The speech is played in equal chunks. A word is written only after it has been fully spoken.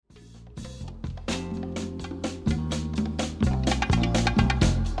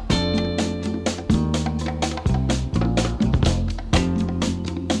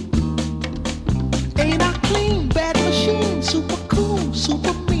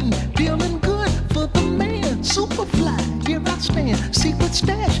secret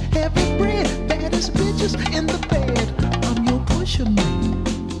stash, heavy bread, baddest bitches in the bed. I'm your pusher man.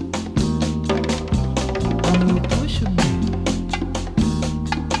 I'm your pusher man.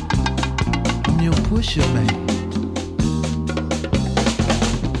 I'm your pusher man.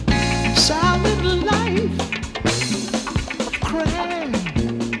 Silent life of crime.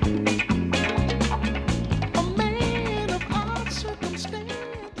 A man of odd circumstance.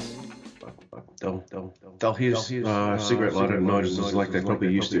 They'll hear cigarette lighter noises like they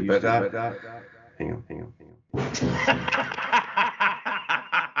probably used to, but hang on.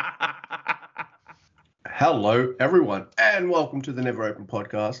 Hello, everyone, and welcome to the Never Open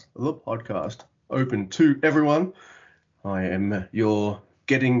Podcast, the podcast open to everyone. I am your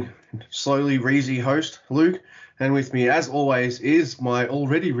getting slowly reezy host, Luke, and with me, as always, is my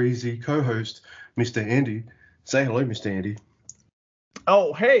already reezy co-host, Mr. Andy. Say hello, Mr. Andy.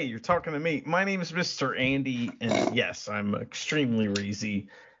 Oh, hey, you're talking to me. My name is Mr. Andy, and yes, I'm extremely reezy.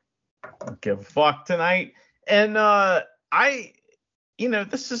 Don't give a fuck tonight. And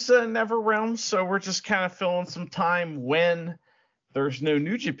this is Never Realm, so we're just kind of filling some time when there's no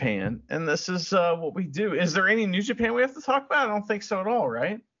New Japan, and this is what we do. Is there any New Japan we have to talk about? I don't think so at all,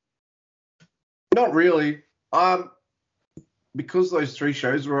 right? Not really. Because those 3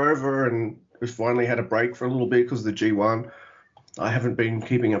 shows were over and we finally had a break for a little bit because of the G1, I haven't been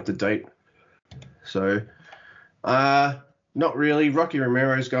keeping up to date. So, not really. Rocky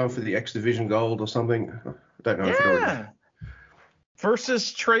Romero's going for the X Division Gold or something. I don't know if it already...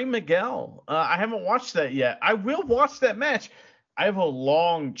 Versus Trey Miguel. I haven't watched that yet. I will watch that match. I have a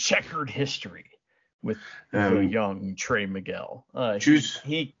long checkered history with the young Trey Miguel.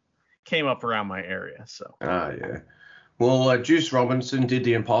 He came up around my area, so. Yeah. Well, Juice Robinson did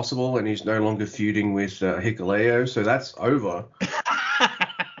the impossible, and he's no longer feuding with Hikuleo, so that's over.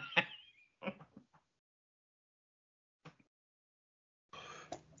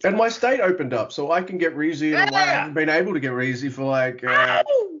 And my state opened up, so I can get Reezy in a way I haven't been able to get Reezy for like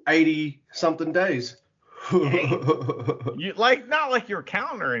 80-something days. You not like you're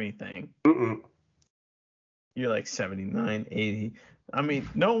counting or anything. Mm-mm. You're like 79, 80. I mean,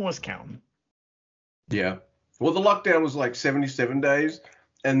 no one was counting. Yeah. Well, the lockdown was like 77 days,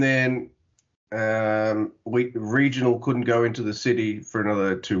 and then regional couldn't go into the city for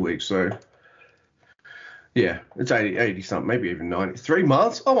another 2 weeks. So, yeah, it's 80 something, maybe even 90. 3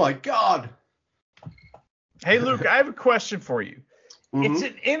 months? Oh, my God. Hey, Luke, I have a question for you. Mm-hmm. It's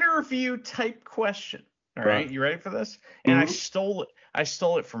an interview type question. All right. You ready for this? And I stole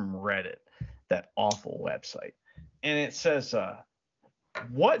it from Reddit, that awful website. And it says,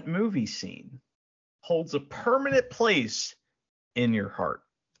 what movie scene holds a permanent place in your heart?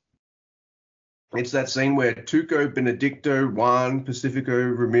 It's that scene where Tuco Benedicto Juan Pacifico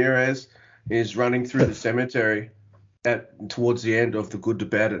Ramirez is running through the cemetery towards the end of The Good, the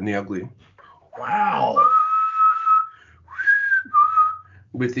Bad, and the Ugly. Wow.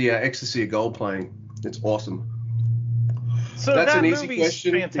 With the Ecstasy of Gold playing. It's awesome. So that's that an easy movie's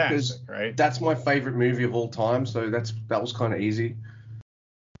question fantastic, because right? That's my favorite movie of all time, so that was kind of easy.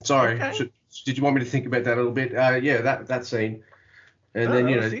 Sorry, okay. Did you want me to think about that a little bit? Yeah, that scene, and then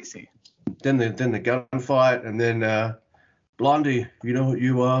that was easy. Then the gunfight, and then Blondie, you know what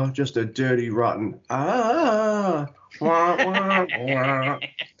you are? Just a dirty, rotten. Wah, wah, wah.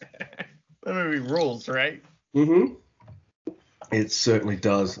 That movie rules, right? Mm-hmm. It certainly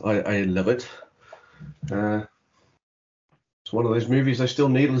does. I love it. It's one of those movies I still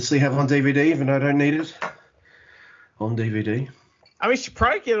needlessly have on DVD, even though I don't need it on DVD. I mean, you should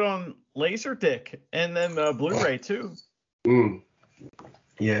probably get it on Laserdisc and then Blu-ray too.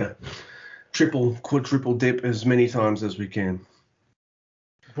 Yeah. Quadruple dip as many times as we can.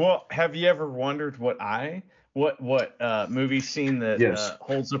 Well, have you ever wondered what movie scene that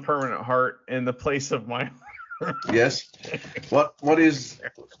holds a permanent heart in the place of my heart? Yes.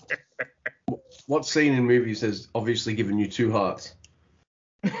 What scene in movies has obviously given you 2 hearts?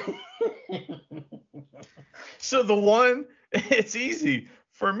 So the one, it's easy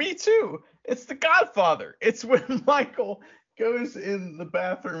for me too. It's The Godfather. It's when Michael goes in the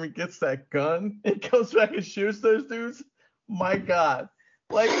bathroom and gets that gun and goes back and shoots those dudes. My God.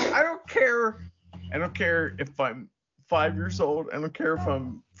 Like, I don't care if I'm 5 years old. I don't care if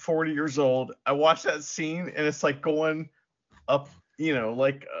I'm 40 years old. I watch that scene and it's like going up,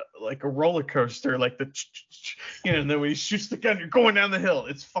 like a roller coaster, like and then when he shoots the gun, you're going down the hill.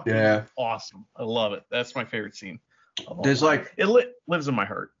 It's fucking awesome. I love it. That's my favorite scene. There's like it lives in my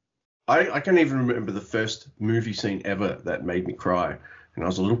heart. I can't even remember the first movie scene ever that made me cry. And I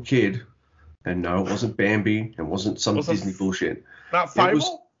was a little kid, and no, it wasn't Bambi. It wasn't some Disney bullshit. Not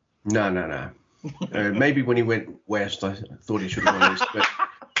Fievel? No. Maybe when he went west, I thought he should have gone east.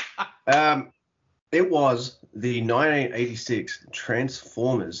 But it was the 1986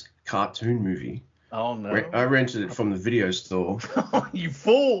 Transformers cartoon movie. Oh, no. I rented it from the video store. You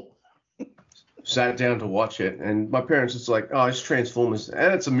fool. Sat down to watch it, and my parents was like, "Oh, it's Transformers,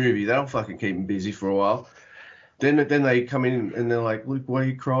 and it's a movie. That'll fucking keep them busy for a while." Then they come in and they're like, "Luke, why are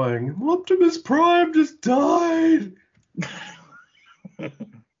you crying? Optimus Prime just died."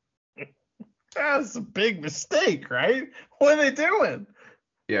 That's a big mistake, right? What are they doing?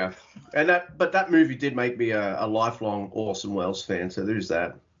 Yeah, but that movie did make me a lifelong Orson Welles fan, so there's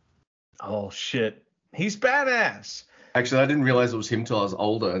that. Oh shit, he's badass. Actually, I didn't realize it was him till I was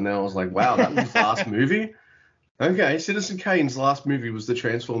older, and then I was like, wow, that was his last movie? Okay, Citizen Kane's last movie was the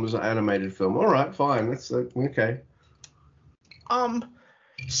Transformers animated film. All right, fine, that's okay.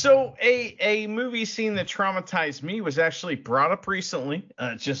 So a movie scene that traumatized me was actually brought up recently,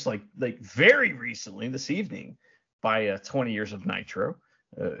 just like very recently this evening, by 20 Years of Nitro,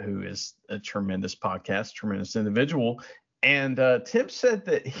 who is a tremendous podcast, tremendous individual. And Tim said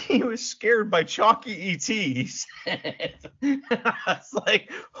that he was scared by Chalky E.T. He said, I was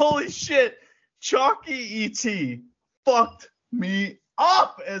like, holy shit, Chalky E.T. fucked me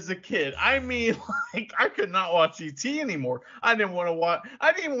up as a kid. I mean, like, I could not watch E.T. anymore. I didn't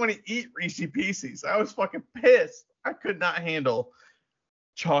even want to eat Reese Pieces. I was fucking pissed. I could not handle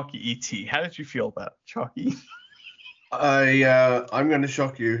Chalky E.T. How did you feel about Chalky? I'm going to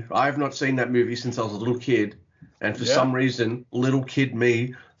shock you. I have not seen that movie since I was a little kid. And for some reason, little kid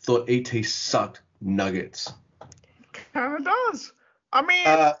me thought E.T. sucked nuggets. Kind of does. I mean...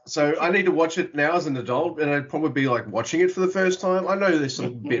 so I need to watch it now as an adult, and I'd probably be, like, watching it for the first time. I know there's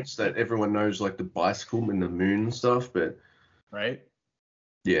some bits that everyone knows, like the bicycle and the moon and stuff, but... Right?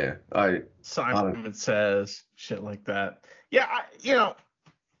 Yeah, Simon Says, shit like that. Yeah,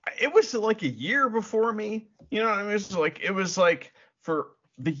 it was, like, a year before me. You know what I mean? It was like for...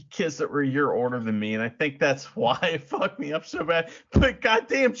 the kids that were a year older than me, and I think that's why it fucked me up so bad. But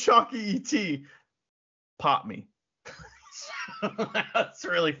goddamn Chalky E.T. popped me. That's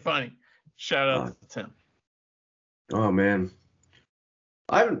really funny. Shout out to Tim. Oh man,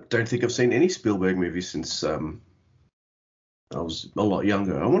 I don't think I've seen any Spielberg movies since I was a lot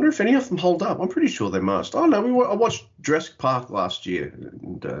younger. I wonder if any of them hold up. I'm pretty sure they must. Oh no, I watched Jurassic Park last year,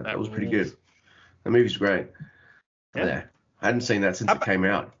 and that was pretty good. The movie's great. Yeah. I hadn't seen that since it came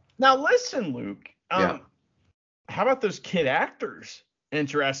out. Now listen, Luke. How about those kid actors in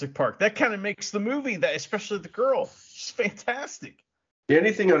Jurassic Park? That kind of makes the movie, that especially the girl, she's fantastic. The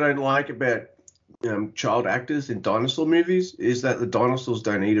only thing I don't like about child actors in dinosaur movies is that the dinosaurs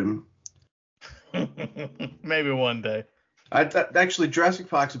don't eat them. Maybe one day. Actually, Jurassic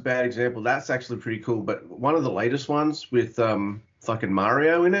Park's a bad example. That's actually pretty cool. But one of the latest ones with fucking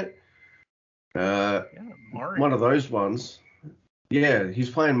Mario in it. Mario. One of those ones. Yeah, he's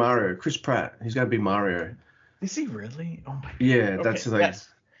playing Mario. Chris Pratt. He's going to be Mario. Is he really? Oh my god. Yeah, okay, that's the thing. Yes.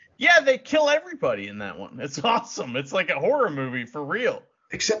 Yeah, they kill everybody in that one. It's awesome. It's like a horror movie for real.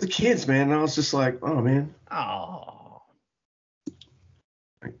 Except the kids, man. I was just like, oh, man. Oh.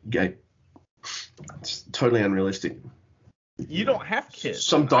 Okay. It's totally unrealistic. You don't have kids.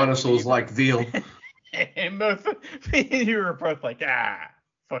 Some dinosaurs like veal. And both me and you were both like,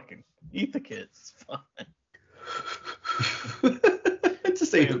 fucking eat the kids. It's fine.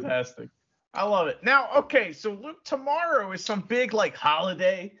 Just eat them. Fantastic. I love it. Now, okay, so Luke, tomorrow is some big like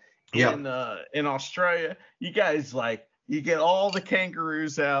holiday in Australia. You guys you get all the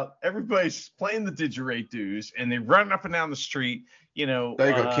kangaroos out. Everybody's playing the didgeridoos, and they run up and down the street. They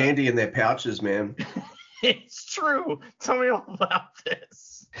got candy in their pouches, man. It's true. Tell me all about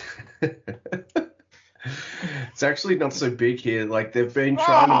this. It's actually not so big here. Like they've been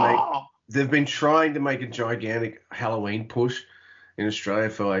trying to make a gigantic Halloween push in Australia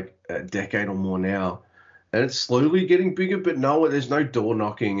for like a decade or more now, and it's slowly getting bigger. But no, there's no door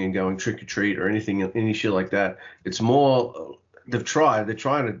knocking and going trick or treat or any shit like that. It's more they're trying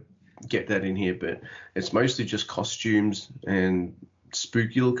to get that in here, but it's mostly just costumes and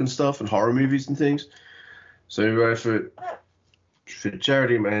spooky looking stuff and horror movies and things. So for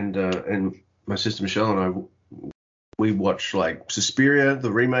charity and my sister Michelle and I, we watch like Suspiria,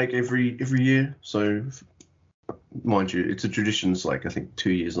 the remake, every year. So mind you, it's a tradition. It's like I think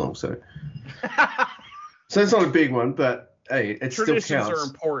 2 years long. So it's not a big one, but hey, it still counts. Traditions are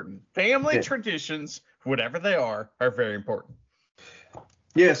important. Family traditions, whatever they are very important.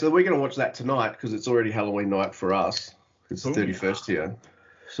 Yeah, so we're gonna watch that tonight because it's already Halloween night for us. It's the 31st here,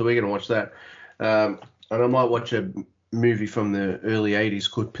 so we're gonna watch that. And I might watch a movie from the early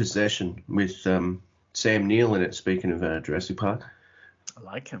 80s called Possession with Sam Neill in it, speaking of Jurassic Park. I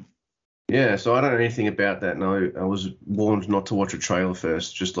like him. Yeah, so I don't know anything about that. No, I was warned not to watch a trailer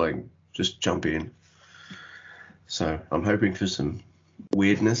first. Just jump in. So I'm hoping for some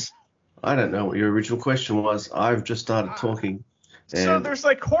weirdness. I don't know what your original question was. I've just started Ah, talking, so and there's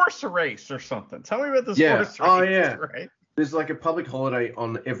like horse race or something. Tell me about this yeah, horse oh race, yeah, right? there's like a public holiday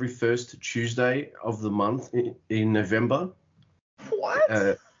on every first Tuesday of the month in November. What?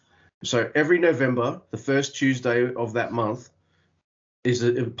 Uh, so every November, the first Tuesday of that month is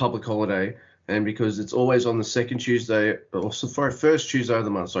a public holiday, and because it's always on the second Tuesday, or sorry, first Tuesday of the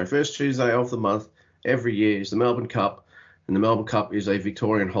month. Sorry, first Tuesday of the month every year is the Melbourne Cup, and the Melbourne Cup is a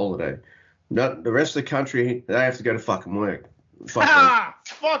Victorian holiday. Not the rest of the country, they have to go to fucking work. Fuck them. Ha!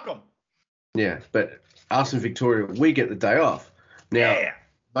 Fuck them. Yeah, but us in Victoria, we get the day off. Now, Yeah.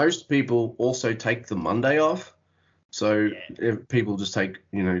 most people also take the Monday off. So Yeah. if people just take,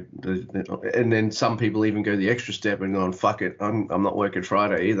 and then some people even go the extra step and go, fuck it, I'm not working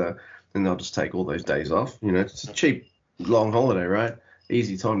Friday either. And they'll just take all those days off. It's a cheap, long holiday, right?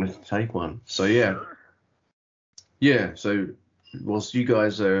 Easy time to take one. So, yeah. Sure. Yeah, so whilst you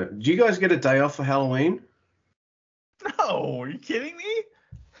guys, do you guys get a day off for Halloween? No, are you kidding me?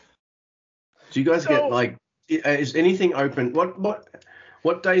 Do you guys get, So, like, is anything open?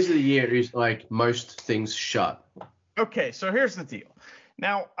 What days of the year is, like, most things shut? okay, so here's the deal.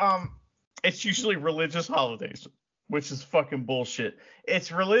 Now, it's usually religious holidays, which is fucking bullshit.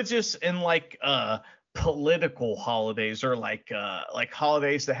 It's religious and like political holidays or like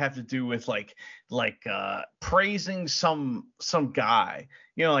holidays that have to do with like praising some guy.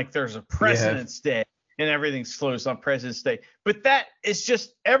 Like there's a President's Day and everything's closed on President's Day. But that is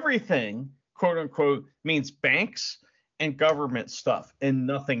just everything, quote unquote, means banks and government stuff and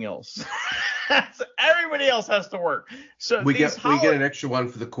nothing else. So everybody else has to work. So We get an extra one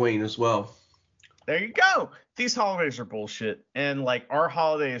for the Queen as well. there you go. These holidays are bullshit, and like our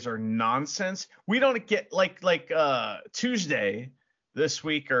holidays are nonsense. We don't get like Tuesday this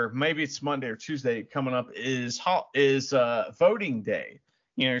week, or maybe it's Monday or Tuesday coming up is voting day.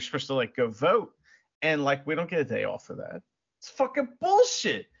 You're supposed to like go vote, and like we don't get a day off for that. It's fucking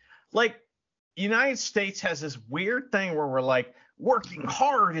bullshit. Like United States has this weird thing where we're like working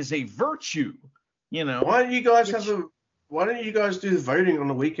hard is a virtue. Why don't you guys Why don't you guys do the voting on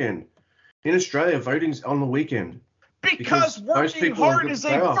the weekend? In Australia, voting's on the weekend. Because working hard is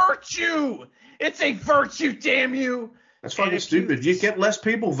a virtue. It's a virtue, damn you. That's fucking stupid. You get less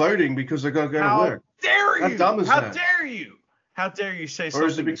people voting because they're going to go to work. How dare you? How dumb is that? How dare you? How dare you say something Or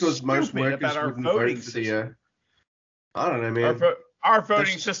is it because most workers about our wouldn't voting vote for system? I don't know, man. Our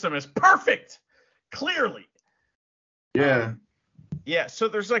voting system is perfect. Clearly. Yeah. Yeah, so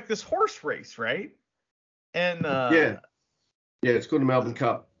there's like this horse race, right? And yeah, it's called the Melbourne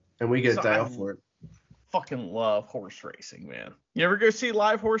Cup, and we get a day off for it. Fucking love horse racing, man. You ever go see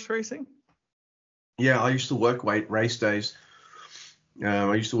live horse racing? Yeah, I used to work race days.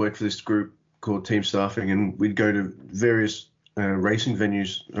 I used to work for this group called Team Staffing, and we'd go to various racing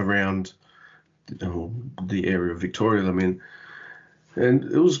venues around the area of Victoria I'm in, and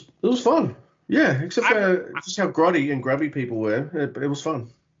it was fun. Yeah, except for just how grotty and grubby people were. It was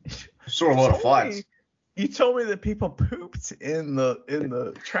fun. I saw a lot of fights. You told me that people pooped in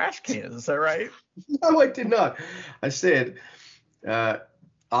the trash cans. Is that right? No, I did not. I said after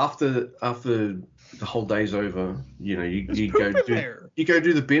the whole day's over, you go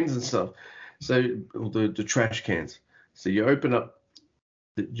do the bins and stuff. So the trash cans. So you open up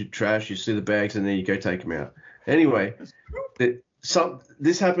your trash, you see the bags, and then you go take them out. Anyway,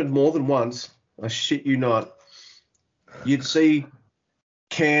 this happened more than once. I shit you not. You'd see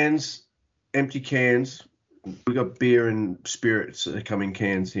cans, empty cans. We got beer and spirits that come in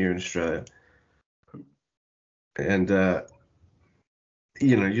cans here in Australia. And,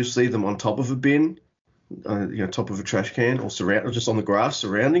 you see them on top of a bin, top of a trash can or just on the grass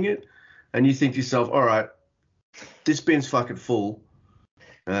surrounding it. And you think to yourself, all right, this bin's fucking full.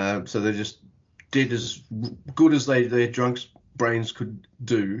 So they just did as good as their drunk brains could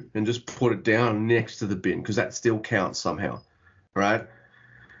do and just put it down next to the bin because that still counts somehow, right?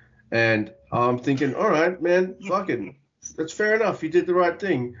 And I'm thinking, all right, man, fucking, that's fair enough. You did the right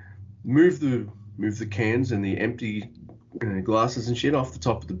thing. Move the cans and the empty glasses and shit off the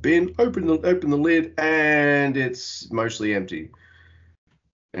top of the bin. Open the lid, and it's mostly empty.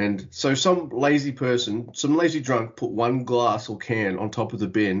 And so some lazy drunk put one glass or can on top of the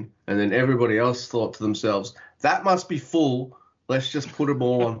bin, and then everybody else thought to themselves, that must be full. Let's just put them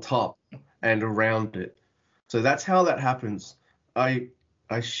all on top and around it. So that's how that happens. I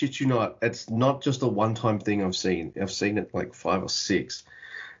shit you not. It's not just a one-time thing I've seen. I've seen it like 5 or 6.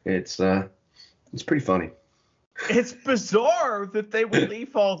 It's pretty funny. It's bizarre that they would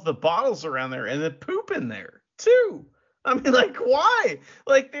leave all the bottles around there and then poop in there too. I mean, like, why?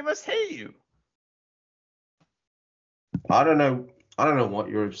 Like, they must hate you. I don't know what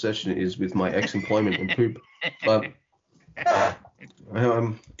your obsession is with my ex-employment and poop, but yeah,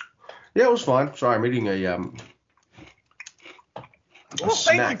 it was fine. Sorry, I'm eating a Well,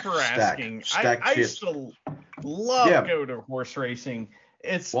 snack, thank you for asking. stack I chips. used to love Yeah. go to horse racing.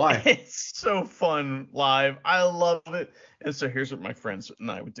 Why? It's so fun live. I love it. And so here's what my friends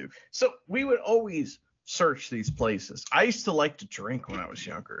and I would do. So we would always search these places. I used to like to drink when I was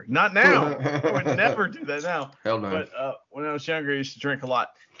younger. Not now. I would never do that now. Hell no. But when I was younger, I used to drink a lot.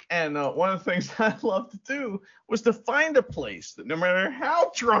 And one of the things I loved to do was to find a place that no matter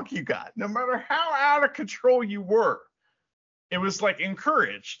how drunk you got, no matter how out of control you were, it was like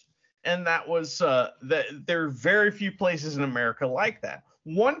encouraged. And that was that there are very few places in America like that.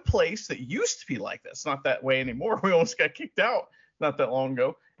 One place that used to be like that, it's not that way anymore. We almost got kicked out not that long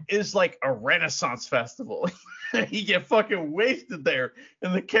ago, is like a Renaissance festival. You get fucking wasted there,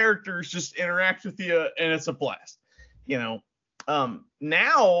 and the characters just interact with you, and it's a blast. You know,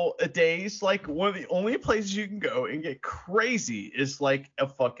 nowadays, like one of the only places you can go and get crazy is like a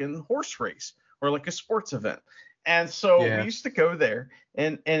fucking horse race or like a sports event. And so Yeah. we used to go there,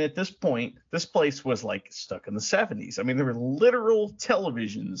 and at this point, this place was like stuck in the 70s. I mean, there were literal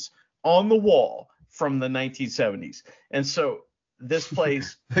televisions on the wall from the 1970s. And so this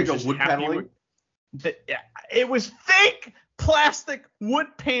place They was got just wood happy paneling? it was fake plastic wood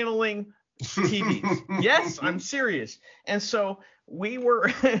paneling TVs. Yes, I'm serious. And so we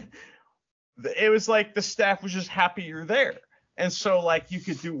were it was like the staff was just happy you're there. And so like you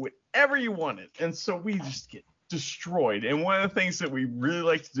could do whatever you wanted. And so we just get destroyed. And one of the things that we really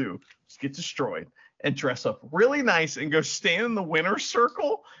like to do is get destroyed and dress up really nice and go stand in the winner's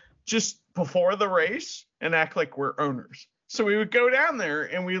circle just before the race and act like we're owners. So we would go down there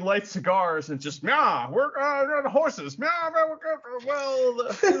and we'd light cigars and just, we're the horses. We're going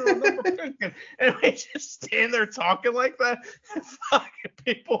number 50. And we just stand there talking like that. And fucking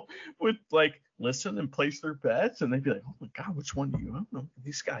people would like listen and place their bets. And they'd be like, oh my God, which one do you own?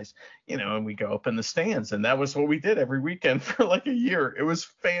 These guys, you know, and we go up in the stands. And that was what we did every weekend for like a year. It was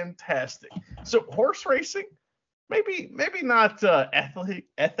fantastic. So horse racing, maybe not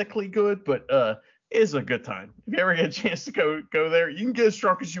ethically good, but is a good time. If you ever get a chance to go there, you can get as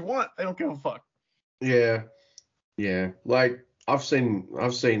drunk as you want. They don't give a fuck. Yeah. Like I've seen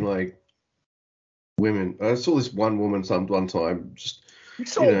like women. I saw this one woman one time. Just You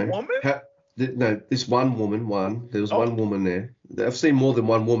saw a woman? This one woman. There was one woman there. I've seen more than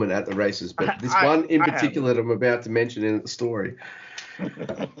one woman at the races, but this one in particular that I'm about to mention in the story.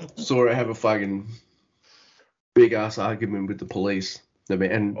 Saw her have a fucking big ass argument with the police.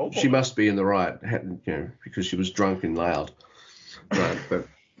 And she must be in the right, you know, because she was drunk and loud. Right, but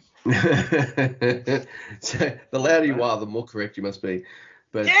so the louder you are, the more correct you must be.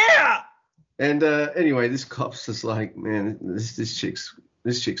 But yeah. And anyway, this cop's just like, man, this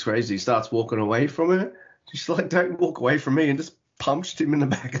chick's crazy. He starts walking away from her. She's like, don't walk away from me, and just punched him in the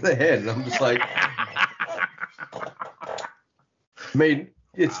back of the head. And I'm just like, I mean,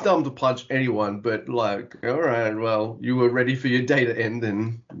 it's dumb to punch anyone, but like, all right, well, you were ready for your day to end,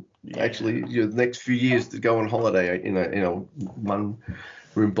 and actually your next few years to go on holiday in a one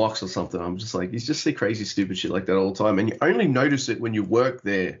room box or something. I'm just like, you just see crazy, stupid shit like that all the time, and you only notice it when you work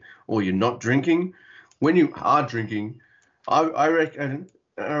there or you're not drinking. When you are drinking, I reckon,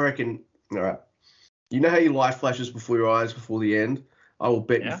 all right, you know how your light flashes before your eyes before the end? I will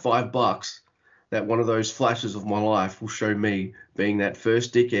bet you $5 that one of those flashes of my life will show me being that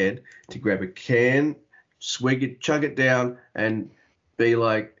first dickhead to grab a can, swig it, chug it down, and be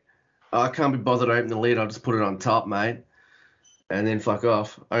like, I can't be bothered to open the lid, I'll just put it on top, mate, and then fuck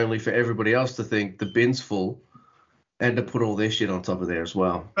off, only for everybody else to think the bin's full and to put all their shit on top of there as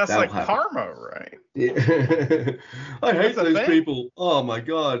well. That's That'll like happen. karma, right? Yeah. I hate That's a those thing? people. Oh my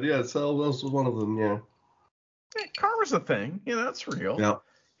God, yeah, so that was one of them, yeah. Yeah, karma's a thing. You know, it's real. Yeah.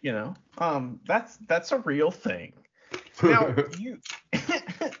 You know, that's a real thing. Now,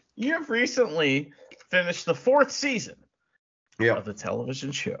 you have recently finished the 4th season of the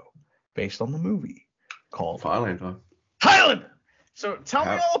television show based on the movie called Highlander. So tell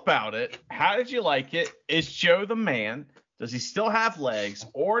me all about it. How did you like it? Is Joe the man? Does he still have legs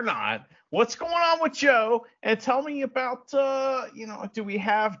or not? What's going on with Joe? And tell me about, do we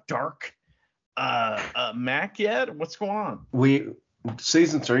have Dark Mac yet? What's going on?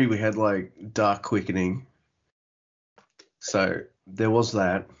 Season 3, we had like Dark Quickening. So there was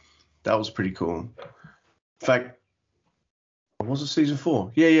that. That was pretty cool. In fact, Was it season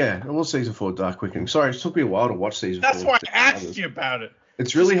 4? Yeah, it was season 4, Dark Quickening. Sorry, it took me a while to watch season 4. That's why I asked you about it.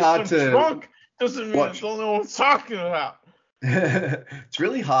 It's really hard I'm to drunk doesn't mean watch. I don't know what I'm talking about. It's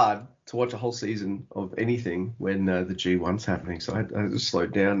really hard to watch a whole season of anything when the G1's happening. So I just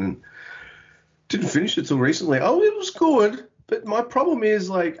slowed down and didn't finish it till recently. Oh, it was good. But my problem is,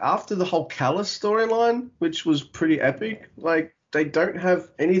 like, after the whole Callus storyline, which was pretty epic, like, they don't have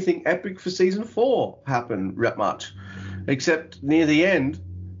anything epic for season 4 happen much, except near the end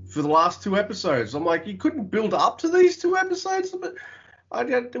for the last 2 episodes. I'm like, you couldn't build up to these 2 episodes? But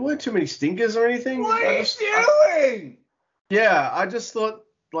there weren't too many stinkers or anything. What are you doing? I just thought,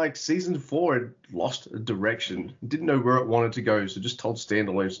 like, season 4 had lost a direction. Didn't know where it wanted to go, so just told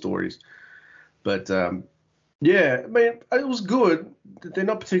standalone stories. But, yeah, I mean, it was good. They're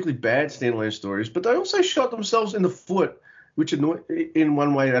not particularly bad standalone stories, but they also shot themselves in the foot, which in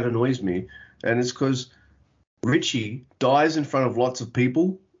one way that annoys me. And it's because Richie dies in front of lots of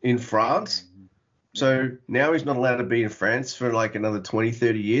people in France. So now he's not allowed to be in France for like another 20,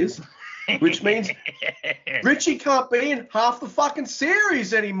 30 years, which means Richie can't be in half the fucking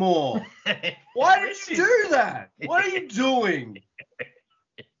series anymore. Why did you do that? What are you doing?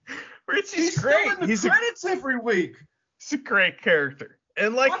 Richie's great. He's in the credits every week. He's a great character.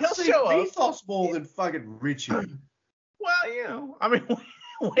 And like he'll show up. Ethos more than fucking Richie. Well, you know, I mean,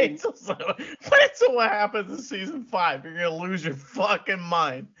 wait till what happens in season 5. You're gonna lose your fucking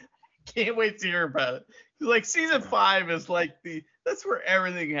mind. Can't wait to hear about it. Like season 5 is like that's where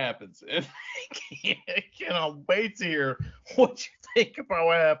everything happens. And I cannot wait to hear what you think about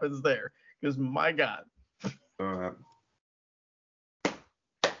what happens there. Because my God.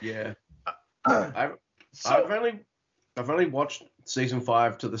 Yeah. I've only watched season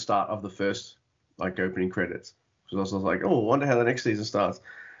 5 to the start of the first like opening credits. So I was like, oh, I wonder how the next season starts.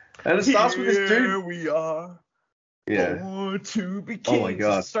 And it starts with this dude. Here we are. Yeah. Born to be Oh my kings.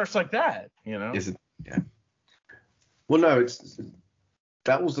 God. It starts like that, you know? Is it? Yeah. Well, no,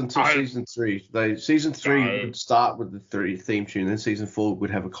 that was until season 3. Season 3 would start with the theme tune, then season 4 would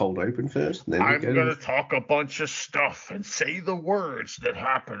have a cold open first. And then I'm gonna talk a bunch of stuff and say the words that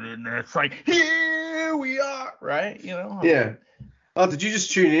happen, and it's like, here we are, right? You know? Yeah. Oh, did you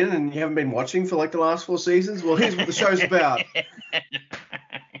just tune in and you haven't been watching for like the last 4 seasons? Well, here's what the show's about.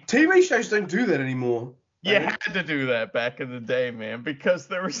 TV shows don't do that anymore. You had to do that back in the day, man, because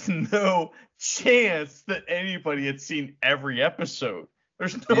there was no chance that anybody had seen every episode.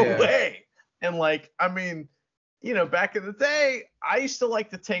 There's no way. And like, I mean, you know, back in the day, I used to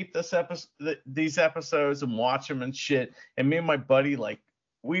like to tape these episodes and watch them and shit. And me and my buddy, like,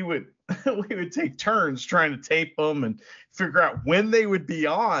 we would take turns trying to tape them and figure out when they would be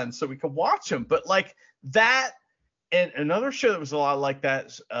on so we could watch them. But like that. And another show that was a lot like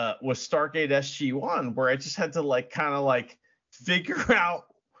that was Stargate SG-1, where I just had to like kind of like figure out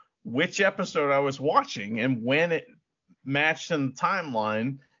which episode I was watching and when it matched in the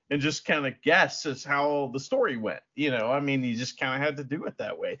timeline and just kind of guess as how the story went. You know, I mean, you just kind of had to do it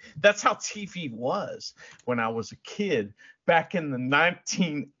that way. That's how TV was when I was a kid back in the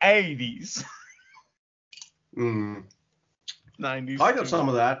 1980s. 90s. I got some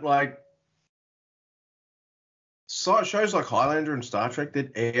of that. Like, shows like Highlander and Star Trek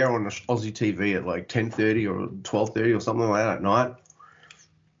did air on Aussie TV at like 10:30 or 12:30 or something like that at night.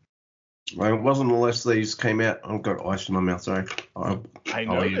 Like, it wasn't unless these came out. I've got ice in my mouth, sorry. I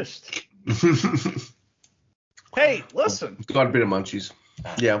noticed. Hey, listen. Got a bit of munchies.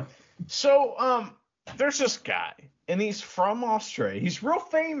 Yeah. So, there's this guy, and he's from Australia. He's real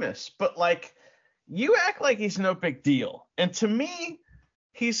famous, but like, you act like he's no big deal. And to me,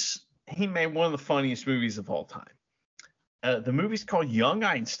 he made one of the funniest movies of all time. The movie's called Young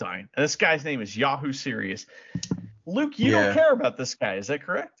Einstein, and this guy's name is Yahoo Serious. Luke, you don't care about this guy, is that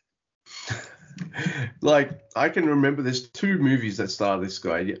correct? Like, I can remember there's 2 movies that star this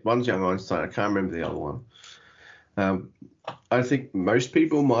guy. One's Young Einstein. I can't remember the other one. I think most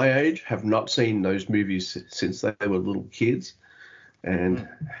people my age have not seen those movies since they were little kids and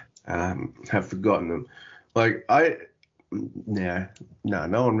have forgotten them. Like, no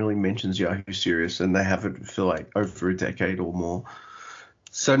one really mentions Yahoo Serious, and they haven't for like over a decade or more.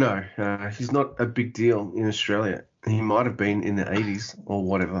 So no, he's not a big deal in Australia. He might have been in the 80s or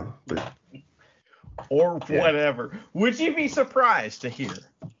whatever, but whatever. Would you be surprised to hear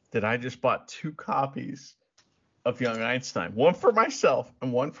that I just bought 2 copies of Young Einstein, one for myself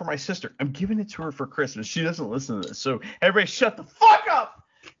and one for my sister? I'm giving it to her for Christmas. She doesn't listen to this, so everybody shut the fuck up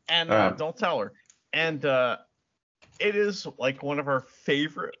and don't tell her. And it is like one of our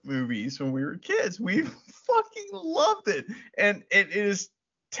favorite movies when we were kids. We fucking loved it. And it is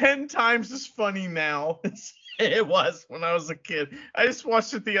 10 times as funny now as it was when I was a kid. I just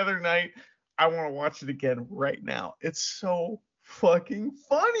watched it the other night. I want to watch it again right now. It's so fucking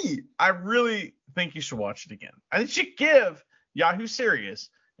funny. I really think you should watch it again. I think you should give Yahoo Serious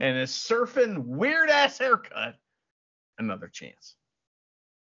and his surfing weird ass haircut another chance.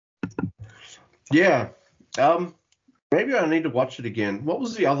 Yeah. Maybe I need to watch it again. What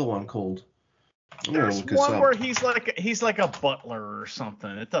was the other one called? There's one where he's like a butler or something.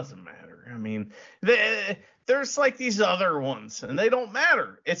 It doesn't matter. I mean, there's like these other ones, and they don't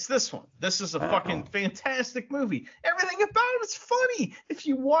matter. It's this one. This is a fucking fantastic movie. Everything about it is funny. If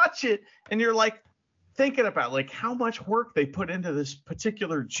you watch it and you're like thinking about like how much work they put into this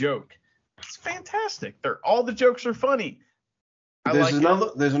particular joke, it's fantastic. All the jokes are funny. There's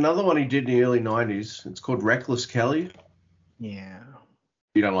another one he did in the early 90s. It's called Reckless Kelly. Yeah.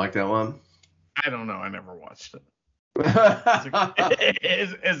 You don't like that one? I don't know. I never watched it.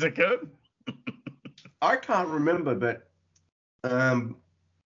 Is it good? I can't remember, but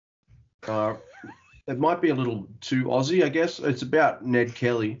it might be a little too Aussie, I guess. It's about Ned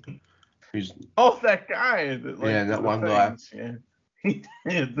Kelly. That guy. That one guy.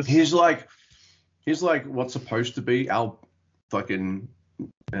 Yeah. He's like what's supposed to be our fucking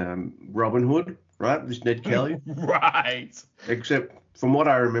Robin Hood, right? This Ned Kelly. Right. Except from what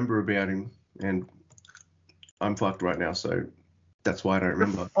I remember about him, and I'm fucked right now, so that's why I don't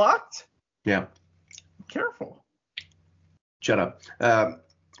remember. You're fucked? Yeah. Careful. Shut up.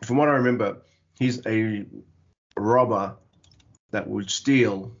 From what I remember, he's a robber that would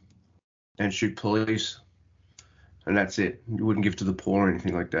steal and shoot police, and that's it. He wouldn't give to the poor or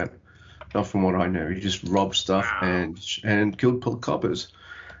anything like that. Not from what I know. He just robbed stuff and killed coppers.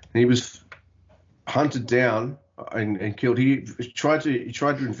 And he was hunted down and killed. He tried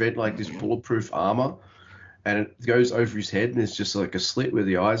to invent like this bulletproof armor, and it goes over his head, and it's just like a slit where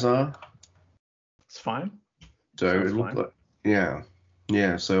the eyes are. It's fine. So it looked like, yeah.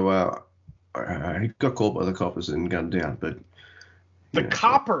 So he got caught by the coppers and gunned down, but the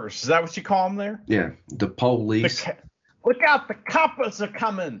coppers, is that what you call them there? Yeah, the police. Look out, the coppers are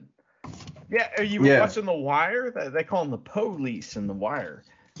coming. Yeah, are you watching The Wire? They call them the police in The Wire.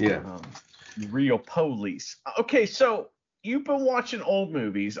 Yeah. Real police. Okay, so you've been watching old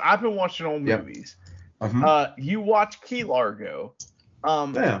movies. I've been watching old movies. You watch Key Largo.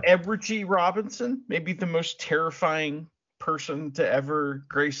 Edward G. Robinson, maybe the most terrifying person to ever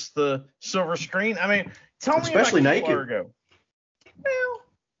grace the silver screen. I mean, tell me about Key Largo. Well,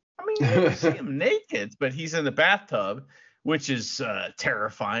 I mean, you never see him naked, but he's in the bathtub, which is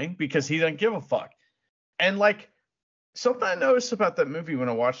terrifying because he doesn't give a fuck. And like something I noticed about that movie when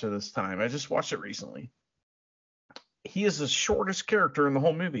I watched it this time, I just watched it recently. He is the shortest character in the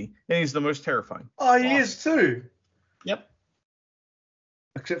whole movie, and he's the most terrifying. Oh, he is too. Yep.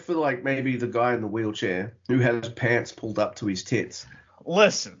 Except for like maybe the guy in the wheelchair who has pants pulled up to his tits.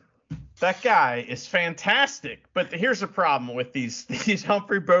 Listen, that guy is fantastic, but here's the problem with these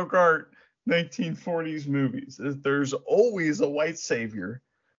Humphrey Bogart 1940s movies: is there's always a white savior,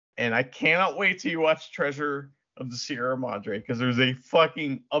 and I cannot wait till you watch Treasure of the Sierra Madre because there's a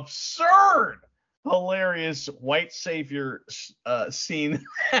fucking absurd, hilarious white savior scene in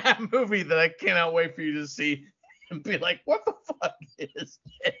that movie that I cannot wait for you to see and be like, what the fuck is this?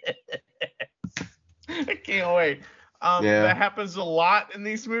 I can't wait. That happens a lot in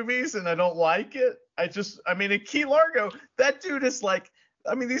these movies, and I don't like it. I mean, in Key Largo, that dude is like,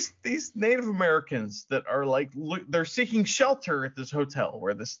 I mean, these Native Americans that are like, they're seeking shelter at this hotel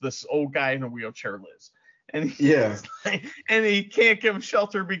where this old guy in a wheelchair lives. And and he can't give them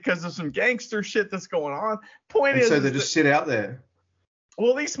shelter because of some gangster shit that's going on. So they just sit out there.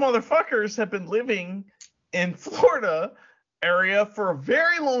 Well, these motherfuckers have been living in Florida area for a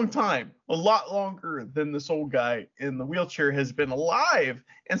very long time, a lot longer than this old guy in the wheelchair has been alive,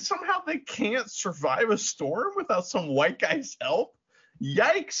 and somehow they can't survive a storm without some white guy's help.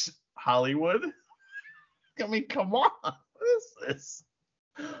 Yikes, Hollywood. I mean, come on. What is this?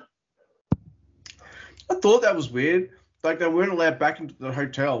 I thought that was weird. Like they weren't allowed back into the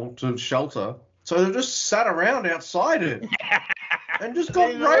hotel to shelter, so they just sat around outside it and just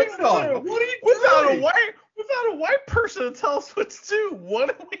got rained on. What are you doing? Without a white person to tell us what to do,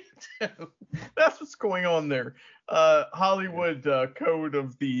 what do we do? That's what's going on there. Hollywood code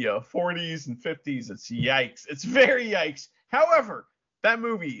of the 40s and 50s. It's yikes. It's very yikes. However, that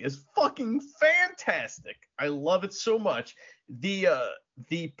movie is fucking fantastic. I love it so much. The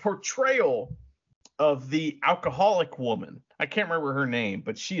portrayal of the alcoholic woman, I can't remember her name,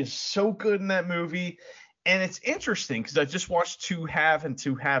 but she is so good in that movie. And it's interesting because I just watched To Have and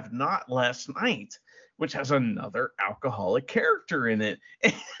To Have Not last night, which has another alcoholic character in it.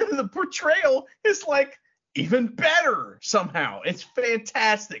 And the portrayal is like even better somehow. It's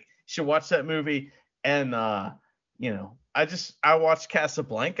fantastic. You should watch that movie. And, I watched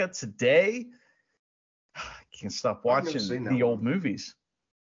Casablanca today. I can't stop I've never watching seen that the old one. movies.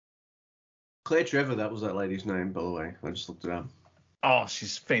 Claire Trevor, that was that lady's name, by the way. I just looked it up. Oh,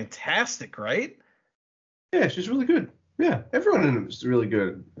 she's fantastic, right? Yeah, she's really good. Yeah, everyone in it was really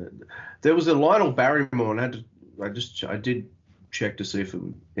good. There was a Lionel Barrymore, and I did check to see if it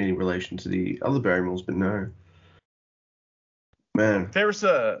was any relation to the other Barrymores, but no. Man, There's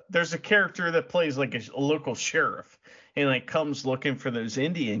a character that plays like a local sheriff and like comes looking for those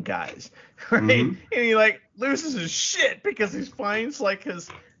Indian guys, right? Mhm. And he like loses his shit because he finds like his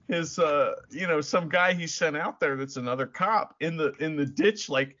some guy he sent out there that's another cop in the ditch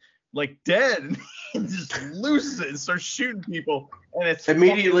like dead, and he just loses it and starts shooting people, and it's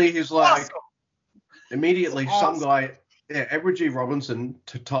immediately he's like, awesome. immediately It's some awesome. guy, Edward G. Robinson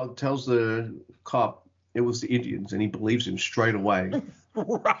tells the cop it was the Indians, and he believes him straight away.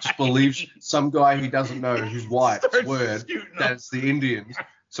 Right. Just believes some guy he doesn't know who's white's Starts word shooting them. that it's the Indians.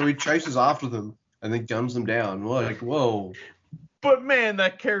 So he chases after them and then guns them down. Like, whoa. But man,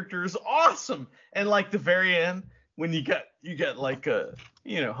 that character is awesome. And like the very end, when you get like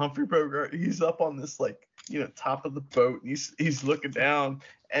Humphrey Bogart, he's up on this like top of the boat, and he's looking down,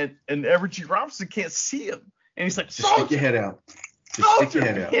 and Edward G. Robinson can't see him, and he's like, Just stick your head out. Just stick your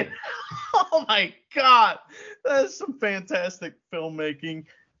head out. Oh my god, that is some fantastic filmmaking.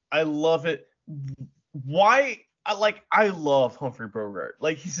 I love it. I love Humphrey Bogart.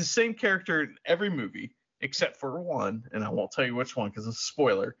 Like, he's the same character in every movie except for one, and I won't tell you which one because it's a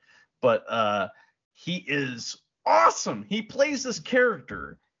spoiler. But he is awesome. He plays this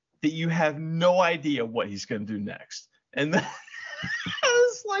character that you have no idea what he's going to do next, and that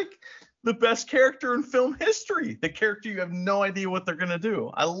is like the best character in film history. The character you have no idea what they're going to do.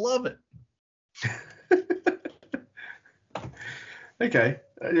 I love it. Okay.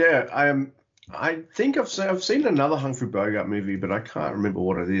 Yeah, I think I've seen another Humphrey Bogart movie, but I can't remember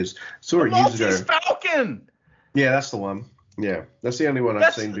what it is. Saw it years ago. Maltese Falcon. Yeah, that's the one. Yeah, that's the only one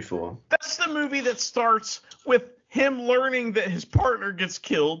I've seen before. That's the movie that starts with him learning that his partner gets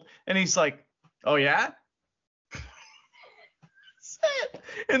killed, and he's like, "Oh yeah." That's it.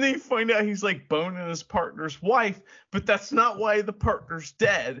 And then you find out he's like boning his partner's wife, but that's not why the partner's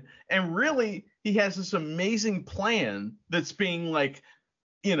dead. And really, he has this amazing plan that's being like,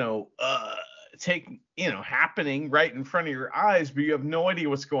 happening right in front of your eyes, but you have no idea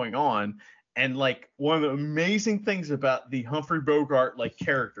what's going on. And like one of the amazing things about the Humphrey Bogart like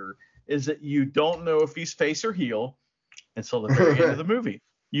character is that you don't know if he's face or heel until the very end of the movie.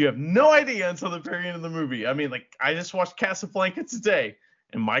 You have no idea until the very end of the movie. I mean, like, I just watched Casablanca today,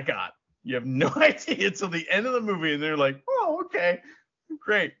 and my God, you have no idea until the end of the movie, and they're like, "Oh, okay,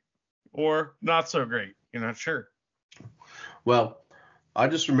 great," or "Not so great." You're not sure. Well, I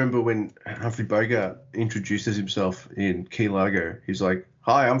just remember when Humphrey Bogart introduces himself in Key Largo. He's like,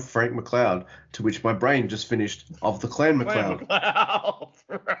 "Hi, I'm Frank McLeod," to which my brain just finished, "Of the Clan McLeod." McLeod,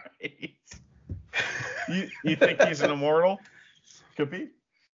 right. You think he's an immortal? Could be.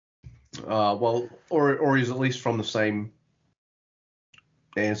 Well, or he's at least from the same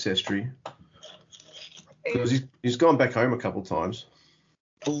ancestry. Because he's gone back home a couple times.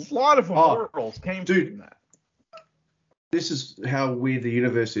 A lot of immortals came dude. from that. This is how weird the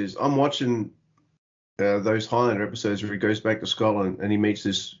universe is. I'm watching those Highlander episodes where he goes back to Scotland and he meets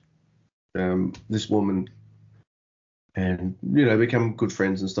this woman, and become good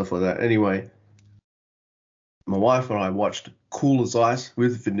friends and stuff like that. Anyway, my wife and I watched Cool as Ice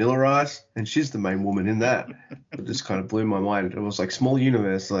with Vanilla Ice, and she's the main woman in that. It just kind of blew my mind. It was like small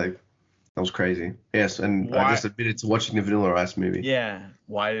universe, like that was crazy. Yes, and I just admitted to watching the Vanilla Ice movie. Yeah,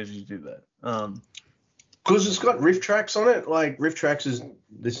 why did you do that? Because it's got riff tracks on it. Like, riff tracks is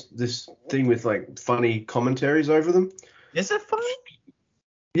this thing with like funny commentaries over them. Is it funny?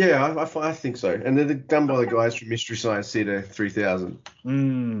 Yeah, I think so. And they're done by the guys from Mystery Science Theater 3000.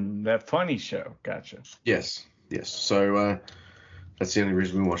 That funny show. Gotcha. Yes. So that's the only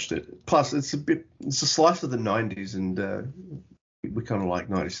reason we watched it. Plus, it's a slice of the 90s, and we kind of like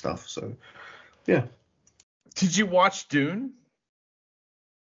 90s stuff. So, yeah. Did you watch Dune?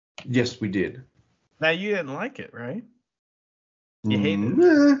 Yes, we did. Now, you didn't like it, right? You hated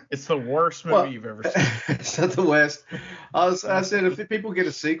it. It's the worst movie you've ever seen. It's not the worst. I said if people get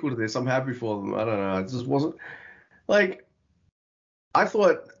a sequel to this, I'm happy for them. I don't know. It just wasn't like I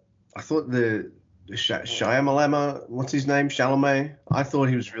thought the Shyamalan, what's his name? Chalamet. I thought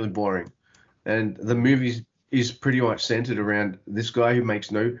he was really boring. and the movie is pretty much centered around this guy who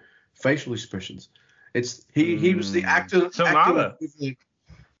makes no facial expressions. It's he was the actor. Sonata.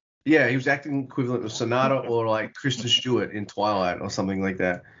 Yeah, he was acting equivalent of Sonata or like Kristen Stewart in Twilight or something like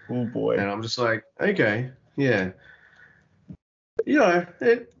that. Oh boy. And I'm just like, okay, yeah.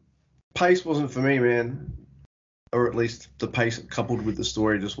 Pace wasn't for me, man. Or at least the pace coupled with the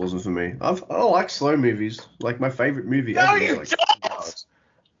story just wasn't for me. I like slow movies. Like my favorite movie No, ever. you like, don't.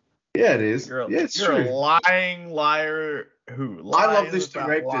 Yeah, it is. You're It's a true. lying liar who I love lies this about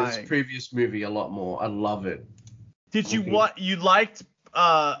director's lying. previous movie a lot more. I love it. Did you Okay. what you liked Blade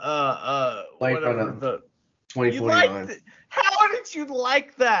whatever Runner you 2049. liked it. How did you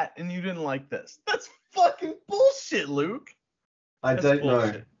like that and you didn't like this? That's fucking bullshit, Luke. I That's don't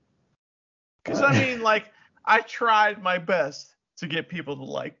bullshit. know. Because I mean, like, I tried my best to get people to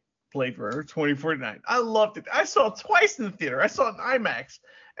like Blade Runner 2049. I loved it. I saw it twice in the theater. I saw it in IMAX,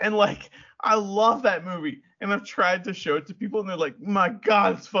 and like, I love that movie. And I've tried to show it to people, and they're like, "My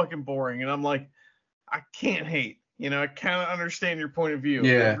God, it's fucking boring." And I'm like, I can't hate. I kind of understand your point of view.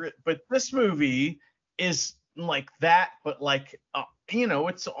 Yeah. But this movie is like that, but like,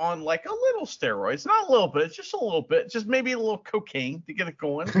 it's on like a little steroids, not a little bit, it's just a little bit, just maybe a little cocaine to get it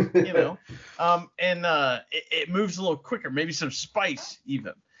going, and it moves a little quicker, maybe some spice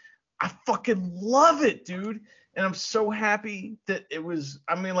even. I fucking love it, dude. And I'm so happy that it was,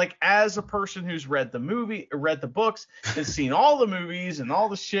 I mean, like, as a person who's read the movie, or read the books, and seen all the movies and all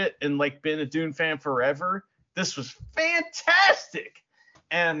the shit, and like been a Dune fan forever, this was fantastic.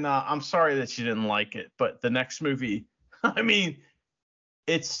 And I'm sorry that you didn't like it, but the next movie, I mean,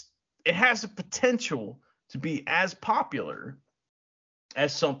 it has the potential to be as popular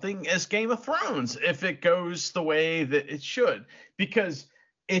as something as Game of Thrones if it goes the way that it should, because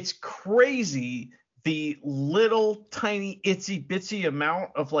it's crazy the little tiny itsy bitsy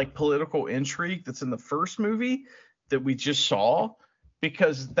amount of like political intrigue that's in the first movie that we just saw,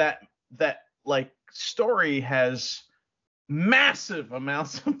 because that like story has massive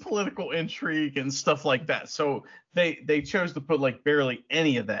amounts of political intrigue and stuff like that. So they chose to put like barely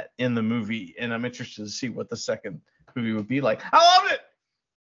any of that in the movie, and I'm interested to see what the second movie would be like. I love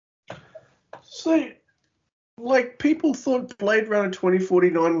it. So, like, people thought Blade Runner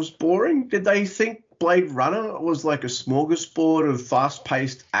 2049 was boring. Did they think Blade Runner was like a smorgasbord of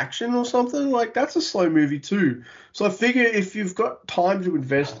fast-paced action or something? Like, that's a slow movie too. So I figure if you've got time to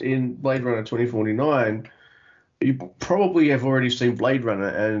invest in Blade Runner 2049, you probably have already seen Blade Runner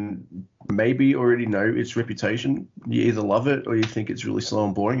and maybe already know its reputation. You either love it or you think it's really slow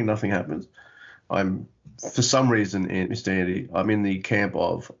and boring and nothing happens. For some reason, Mr. Andy, I'm in the camp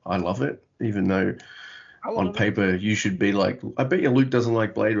of I love it, even though on paper you should be like, I bet you Luke doesn't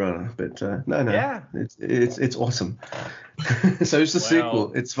like Blade Runner, but no, Yeah. it's awesome. So it's the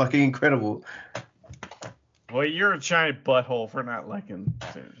sequel. It's fucking incredible. Well, you're a giant butthole for not liking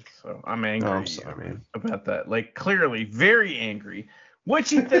Dune, so I'm angry I'm sorry, man. about that. Like, clearly, very angry. What'd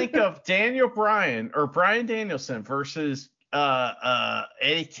you think of Bryan Danielson versus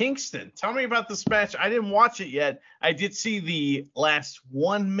Eddie Kingston? Tell me about this match. I didn't watch it yet. I did see the last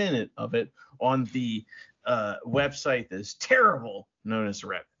 1 minute of it on the website that's terrible, known as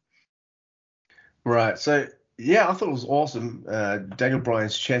Reddit. Right. So, yeah, I thought it was awesome. Daniel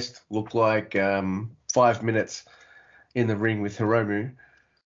Bryan's chest looked like 5 minutes in the ring with Hiromu.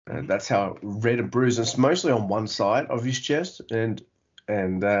 That's how red and bruised. It's mostly on one side of his chest, and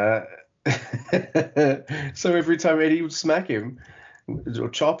so every time Eddie would smack him or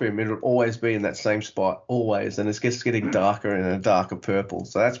chop him, it would always be in that same spot, always, and it's just getting darker and a darker purple.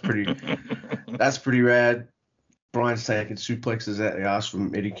 So that's pretty rad. Bryan's taking suplexes out the ass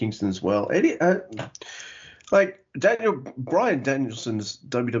from Eddie Kingston as well. Bryan Danielson's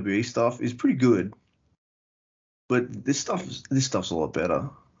WWE stuff is pretty good, but this stuff's a lot better.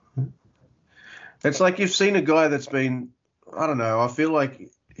 It's like you've seen a guy that's been, I don't know, I feel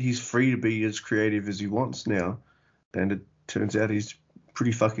like he's free to be as creative as he wants now, and it turns out he's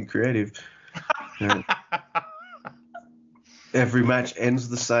pretty fucking creative. Every match ends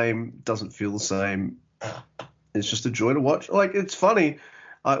the same, doesn't feel the same. It's just a joy to watch. Like, it's funny.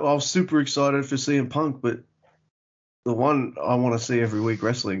 I was super excited for CM Punk, but the one I want to see every week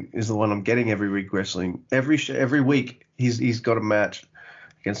wrestling is the one I'm getting every week wrestling. Every week he's got a match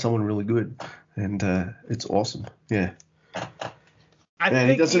against someone really good, and it's awesome. Yeah.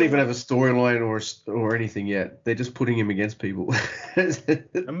 And he doesn't even have a storyline or anything yet. They're just putting him against people.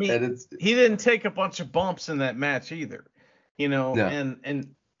 I mean, he didn't take a bunch of bumps in that match either, No.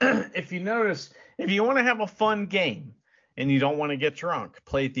 And if you notice, if you want to have a fun game and you don't want to get drunk,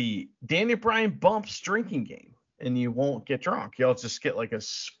 play the Daniel Bryan bumps drinking game. and you won't get drunk. You'll just get like a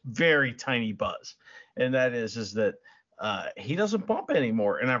very tiny buzz. And that is that he doesn't bump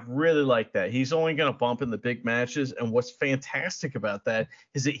anymore. And I really like that. He's only going to bump in the big matches. And what's fantastic about that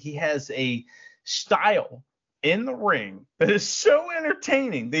is that he has a style in the ring that is so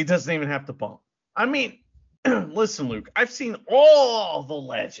entertaining that he doesn't even have to bump. I mean, listen, Luke, I've seen all the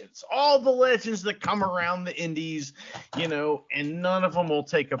legends that come around the indies, and none of them will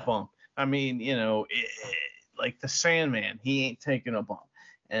take a bump. I mean, like the Sandman, he ain't taking a bump.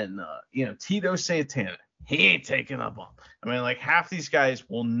 And, Tito Santana, he ain't taking a bump. I mean, like half these guys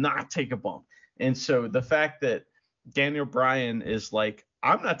will not take a bump. And so the fact that Daniel Bryan is like,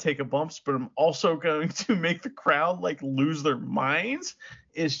 I'm not taking bumps, but I'm also going to make the crowd like lose their minds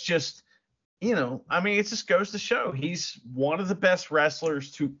is just, it just goes to show he's one of the best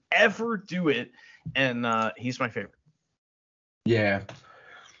wrestlers to ever do it. And he's my favorite. Yeah.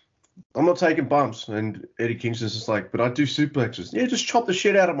 I'm not taking bumps. And Eddie Kingston's just like, but I do suplexes. Yeah, just chop the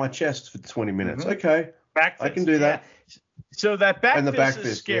shit out of my chest for 20 minutes. Mm-hmm. Okay. Back fist, I can do that. So that back fist is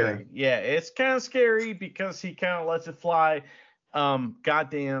fist, scary. Yeah, it's kind of scary because he kind of lets it fly.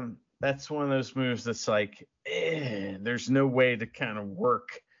 Goddamn, that's one of those moves that's like, there's no way to kind of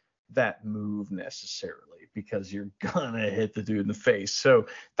work that move necessarily because you're gonna hit the dude in the face. So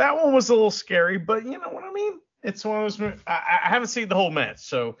that one was a little scary, but you know what I mean? It's one of those moves. I haven't seen the whole match,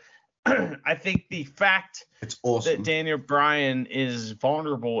 so I think the fact it's awesome that Daniel Bryan is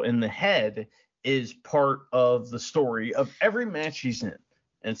vulnerable in the head is part of the story of every match he's in.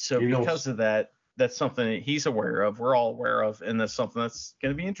 And so because of that, that's something that he's aware of, we're all aware of, and that's something that's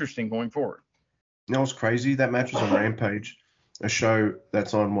going to be interesting going forward. You know what's crazy? That match was on Rampage, a show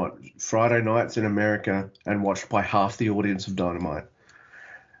that's on, Friday nights in America and watched by half the audience of Dynamite.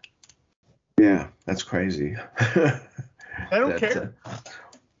 Yeah, that's crazy. I don't care.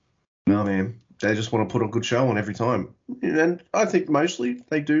 No, man. They just want to put a good show on every time. And I think mostly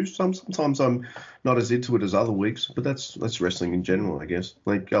they do. Sometimes I'm not as into it as other weeks, but that's wrestling in general, I guess.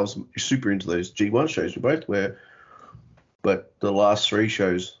 Like I was super into those G1 shows we both were, but the last 3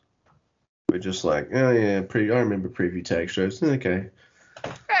 shows were just like, oh yeah, I remember preview tag shows. Okay.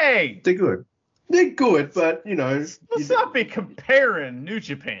 Hey! They're good. They're good, but let's not be comparing New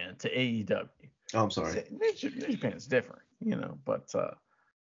Japan to AEW. Oh, I'm sorry. New Japan's different, but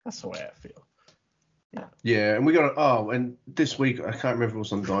that's the way I feel. Yeah, and we got and this week I can't remember if it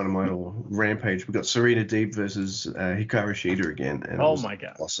was on Dynamite or Rampage. We got Serena Deeb versus Hikaru Shida again, and my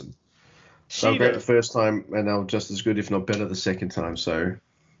god, awesome! So great the first time, and they were just as good, if not better, the second time. So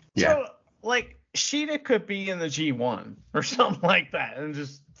yeah, so like Shida could be in the G1 or something like that, and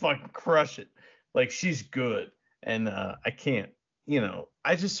just fucking crush it. Like she's good, and I can't, I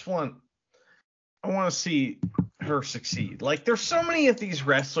want to see her succeed. Like there's so many of these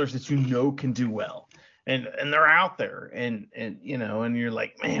wrestlers that can do well. And they're out there, and and you're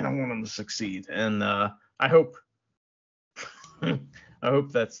like, man, I want them to succeed, and I hope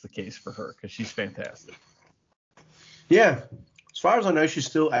that's the case for her because she's fantastic. Yeah, as far as I know, she's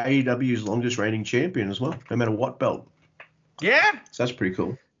still AEW's longest reigning champion as well, no matter what belt. Yeah, so that's pretty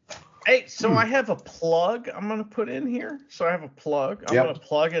cool. Hey, so I have a plug I'm gonna put in here. So I have a plug. I'm gonna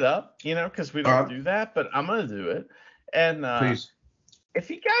plug it up, because we don't do that, but I'm gonna do it. And please. If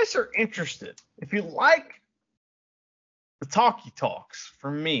you guys are interested, if you like the talkie talks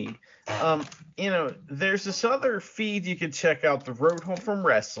from me, there's this other feed you can check out, The Road Home from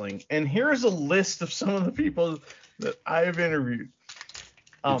Wrestling, and here's a list of some of the people that I have interviewed.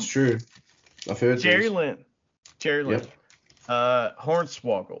 It's true. I've heard Jerry Lynn,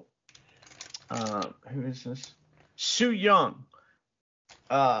 Hornswoggle, who is this? Sue Young,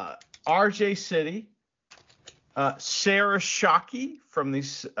 RJ City, Sarah Shockey from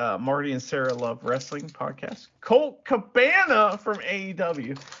these Marty and Sarah Love Wrestling podcast, Colt Cabana from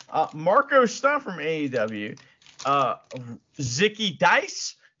AEW, Marco Stunt from AEW, Zicky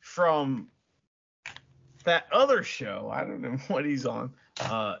Dice from that other show. I don't know what he's on,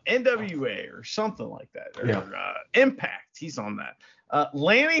 NWA or something like that, or Impact. He's on that.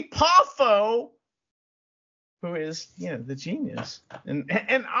 Lanny Poffo, who is the genius, and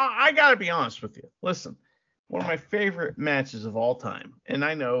I gotta be honest with you. Listen. One of my favorite matches of all time, and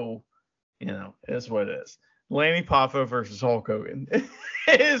I know, is what it is. Lanny Poffo versus Hulk Hogan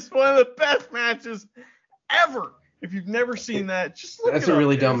is one of the best matches ever. If you've never seen that, just look That's it a up.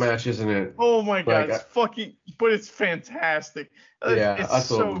 really dumb match, isn't it? Oh my god, it's fucking, but it's fantastic. Yeah, it's I thought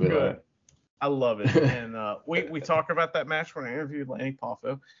so it would be good. that. I love it, and we talk about that match when I interviewed Lanny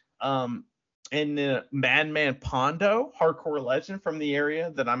Poffo. And Madman Pondo, hardcore legend from the area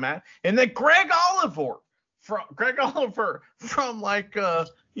that I'm at, and then Greg Oliver from Greg Oliver from like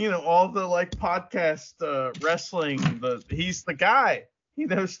all the like podcast wrestling. He's the guy. He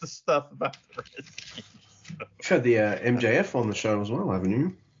knows the stuff about the Redskins. You've had the MJF on the show as well, haven't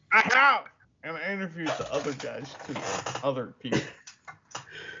you? I have, and I interviewed the other guys too, other people.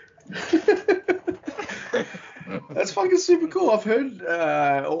 That's fucking super cool. I've heard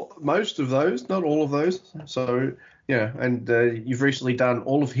most of those, not all of those. So yeah, and you've recently done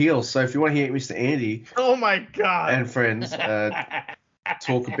all of Heels. So if you want to hear Mr. Andy, oh my god, and friends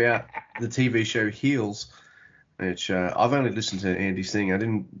talk about the TV show Heels, which I've only listened to Andy's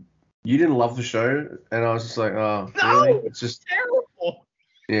thing. You didn't love the show, and I was just like, oh, no, really? It's just terrible.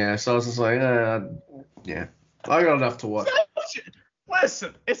 Yeah, so I was just like, yeah, I got enough to watch.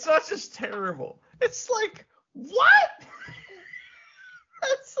 Listen, it's not just terrible. It's like, what?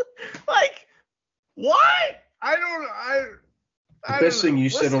 It's like, what? The best thing you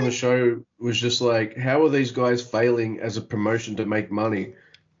said on the show was just like, how are these guys failing as a promotion to make money?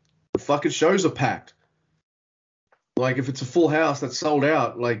 The fucking shows are packed. Like, if it's a full house that's sold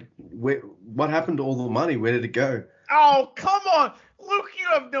out, like, what happened to all the money? Where did it go? Oh, come on. Luke, you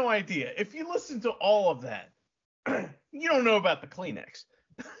have no idea. If you listen to all of that, you don't know about the Kleenex.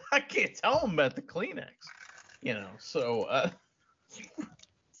 I can't tell them about the Kleenex. So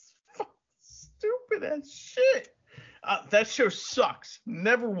stupid as shit. That show sucks.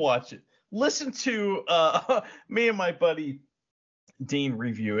 Never watch it. Listen to me and my buddy Dean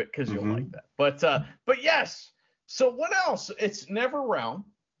review it because you'll like that. But yes. So what else? It's NetherRealm.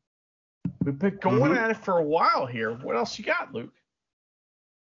 We've been going at it for a while here. What else you got, Luke?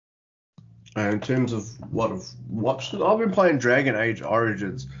 In terms of what I've watched, I've been playing Dragon Age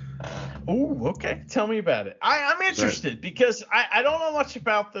Origins. Oh, okay. Tell me about it. I'm interested because I don't know much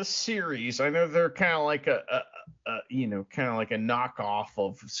about this series. I know they're kind of like a knockoff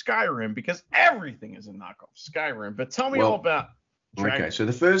of Skyrim because everything is a knockoff of Skyrim. But tell me all about Dragon. Okay, so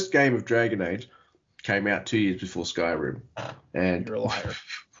the first game of Dragon Age came out 2 years before Skyrim, and you're a liar.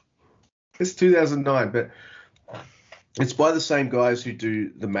 It's 2009, but it's by the same guys who do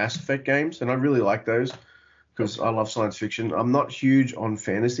the Mass Effect games, and I really like those because I love science fiction. I'm not huge on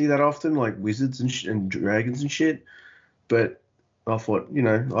fantasy that often, like wizards and dragons and shit, but I thought,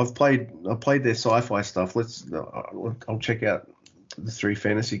 I've played their sci-fi stuff. I'll check out the 3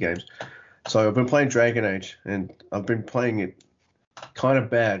 fantasy games. So I've been playing Dragon Age, and I've been playing it kind of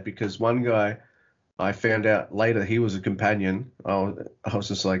bad because one guy, I found out later he was a companion. I was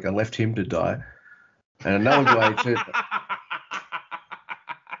just like, I left him to die. And another guy,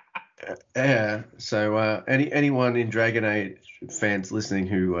 yeah. So anyone in Dragon Age fans listening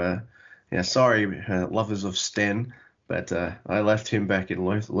who, sorry, lovers of Sten, but I left him back in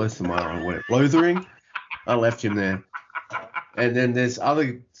Lothering. I left him there. And then there's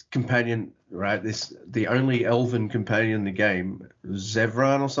other companion, right? The only elven companion in the game,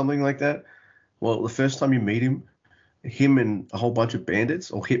 Zevran or something like that. Well, the first time you meet him and a whole bunch of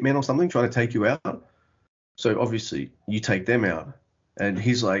bandits or hitmen or something try to take you out. So obviously you take them out, and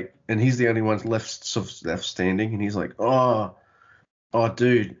he's the only one left standing, and he's like, oh,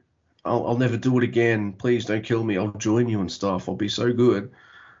 dude, I'll never do it again. Please don't kill me. I'll join you and stuff. I'll be so good.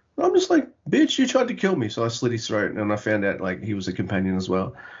 And I'm just like, bitch, you tried to kill me. So I slit his throat, and I found out like he was a companion as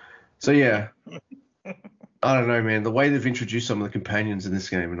well. So yeah. I don't know, man. The way they've introduced some of the companions in this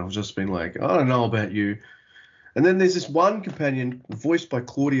game, and I've just been like, I don't know about you. And then there's this one companion voiced by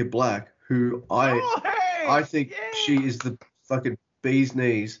Claudia Black, who I think she is the fucking bee's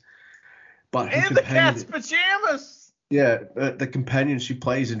knees. But and the cat's pajamas. Yeah, the companion she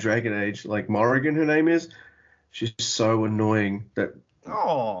plays in Dragon Age, like Morrigan, her name is. She's so annoying that.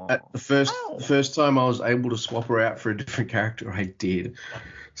 At the first time I was able to swap her out for a different character, I did.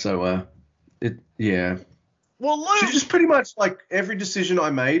 So yeah. Well, Luke, she's just pretty much like every decision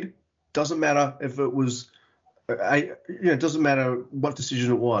I made, doesn't matter if it was, it doesn't matter what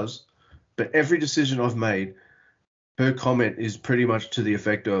decision it was, but every decision I've made, her comment is pretty much to the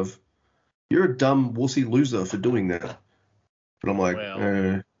effect of, "You're a dumb wussy loser for doing that." And I'm like,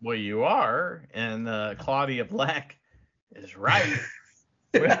 well, you are, and Claudia Black is right.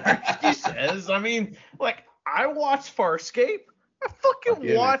 Whatever she says. I mean, like, I watched Farscape. I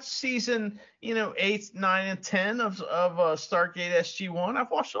fucking watched season, 8, 9, and 10 of Stargate SG-1. I've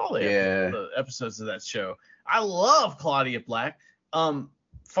watched all the episodes of that show. I love Claudia Black.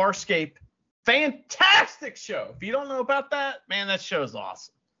 Farscape, fantastic show. If you don't know about that, man, that show is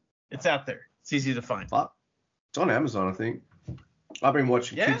awesome. It's out there. It's easy to find. It's on Amazon, I think. I've been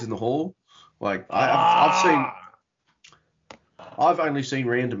watching Kids in the Hall. Like, I've only seen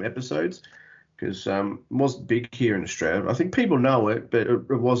random episodes. Because it wasn't big here in Australia. I think people know it, but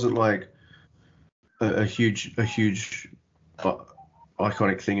it wasn't like a huge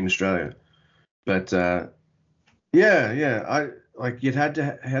iconic thing in Australia. But I like you'd had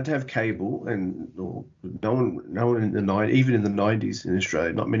to have cable, and no one in the even in the 90s in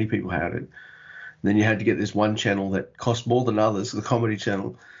Australia, not many people had it. Then you had to get this one channel that cost more than others, the Comedy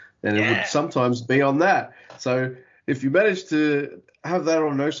Channel, and it would sometimes be on that. So if you managed to have that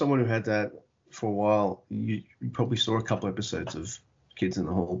or know someone who had that for a while, you probably saw a couple episodes of Kids in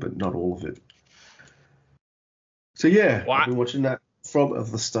the Hall, but not all of it. So yeah, I've been watching that from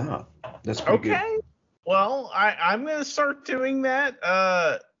the start. That's pretty good. Well, I'm gonna start doing that.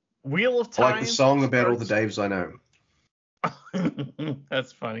 Wheel of Time. I like the song about all the Daves I know.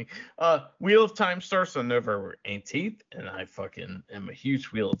 That's funny. Wheel of Time starts on November 18th, and I fucking am a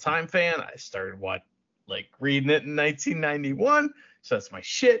huge Wheel of Time fan. I started reading it in 1991, so that's my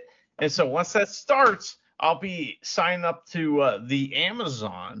shit. And so once that starts, I'll be signing up to the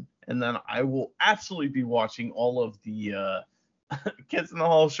Amazon, and then I will absolutely be watching all of the Kids in the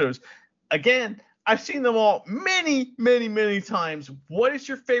Hall shows. Again, I've seen them all many, many, many times. What is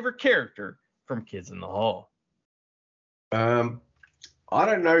your favorite character from Kids in the Hall? I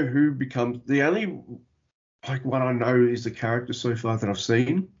don't know who becomes the only one I know is the character so far that I've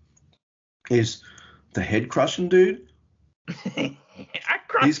seen is the head crushing dude. I'm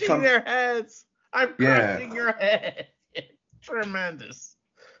crushing their heads. I'm crushing your head. Tremendous.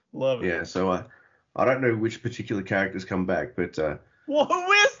 Love it. Yeah, so I don't know which particular characters come back, but well,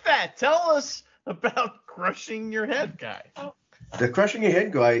 who is that? Tell us about crushing your head guy. The crushing your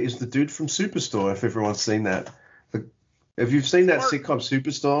head guy is the dude from Superstore, if everyone's seen that. If you've seen that sitcom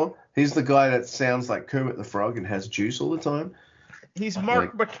Superstore, he's the guy that sounds like Kermit the Frog and has juice all the time. He's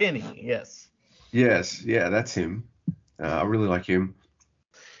Mark McKinney, yes. Yes, yeah, that's him. I really like him.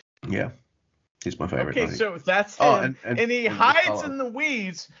 Yeah, he's my favorite. Okay, so that's him, and he hides in the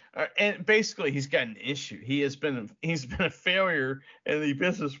weeds, and basically he's got an issue. He's been a failure in the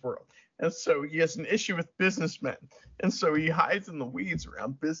business world, and so he has an issue with businessmen, and so he hides in the weeds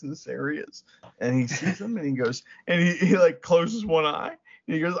around business areas, and he sees them, and he goes, and he closes one eye,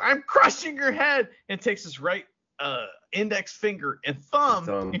 and he goes, "I'm crushing your head," and takes his right index finger and thumb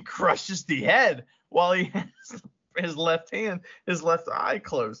and crushes the head while he has his left eye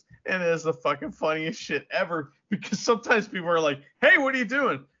closed. And it is the fucking funniest shit ever, because sometimes people are like, "Hey, what are you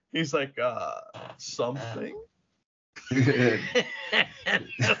doing?" He's like, something. and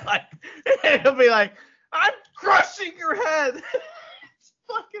he'll be like, "I'm crushing your head." It's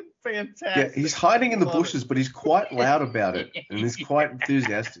fucking fantastic. Yeah, he's hiding in the bushes, but he's quite loud about it, and he's quite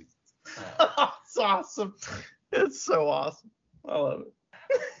enthusiastic. It's awesome. It's so awesome. I love it.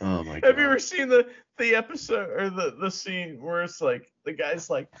 Oh my god. Have you ever seen the episode or the scene where it's like the guy's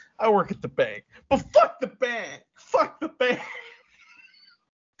like, "I work at the bank, but fuck the bank. Fuck the bank."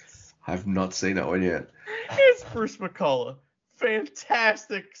 I've not seen that one yet. It's Bruce McCullough.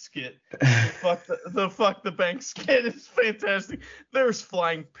 Fantastic skit. The fuck the bank skit is fantastic. There's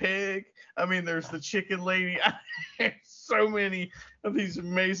Flying Pig. I mean, there's the chicken lady. So many of these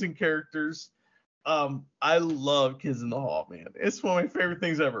amazing characters. I love Kids in the Hall, man. It's one of my favorite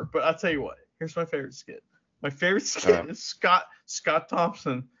things ever. But I'll tell you what, here's my favorite skit. My favorite skit is Scott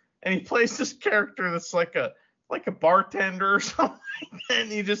Thompson, and he plays this character that's like a bartender or something,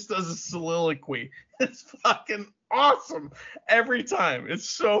 and he just does a soliloquy. It's fucking awesome every time. It's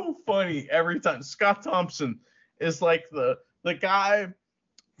so funny every time. Scott Thompson is like the guy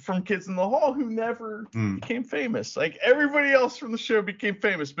from Kids in the Hall who never became famous. Like everybody else from the show became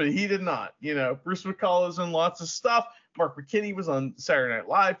famous, but he did not. You know, Bruce McCullough's in lots of stuff. Mark McKinney was on Saturday Night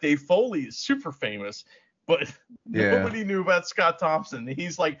Live. Dave Foley is super famous, but nobody knew about Scott Thompson.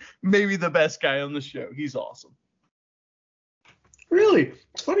 He's like maybe the best guy on the show. He's awesome. Really?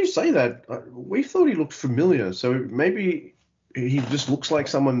 It's funny you say that. We thought he looked familiar, so maybe he just looks like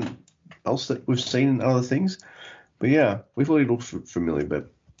someone else that we've seen in other things. But yeah, we thought he looked familiar, but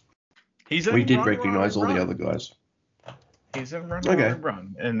we did recognize all the other guys. He's in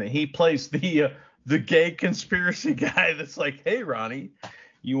Run, and he plays the gay conspiracy guy that's like, "Hey, Ronnie,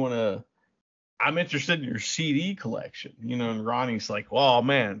 I'm interested in your CD collection." You know, and Ronnie's like, "Well,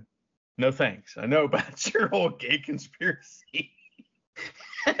 man, no thanks. I know about your whole gay conspiracy."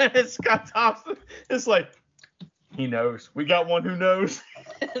 And Scott Thompson is like, he knows. We got one who knows.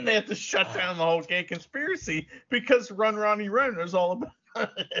 And they have to shut down the whole gay conspiracy because Run, Ronnie, Run is all about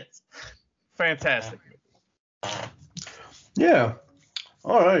it. It's fantastic. Yeah.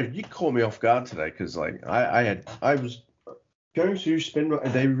 All right. You caught me off guard today because I was going to spend a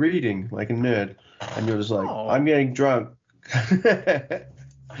day reading like a nerd, and you're just like, I'm getting drunk.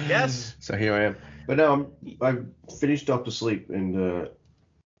 Yes. So here I am. But now I've finished Doctor Sleep, and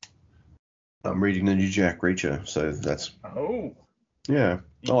I'm reading the new Jack Reacher, so that's Oh. yeah.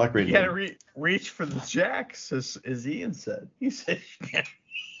 I like reading You gotta them. reach for the jacks, as Ian said. He said you gotta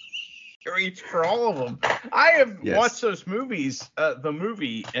reach for all of them. I have Yes. watched those movies, the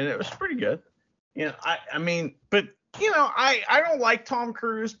movie, and it was pretty good. You know, I mean, but you know, I don't like Tom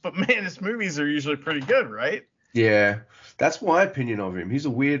Cruise, but man, his movies are usually pretty good, right? Yeah, that's my opinion of him. He's a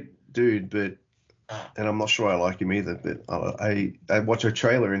weird dude, but and I'm not sure I like him either. But I watch a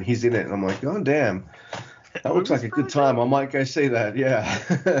trailer and he's in it, and I'm like, oh damn, that looks like a good time. I might go see that. Yeah.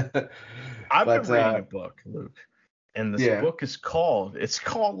 I've But, been reading a book, Luke, and this yeah. book is called. It's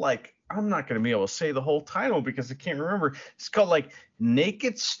called like I'm not going to be able to say the whole title because I can't remember. It's called like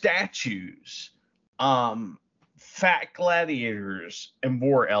Naked Statues, Fat Gladiators, and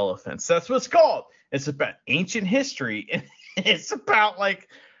War Elephants. That's what it's called. It's about ancient history, and it's about like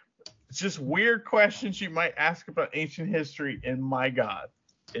just weird questions you might ask about ancient history. And my God,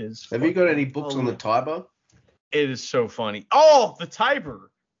 Have you got any books on the Tiber? It is so funny. Oh, the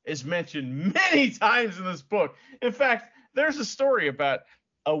Tiber is mentioned many times in this book. In fact, there's a story about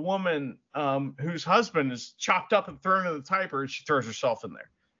a woman whose husband is chopped up and thrown in the Tiber, and she throws herself in there.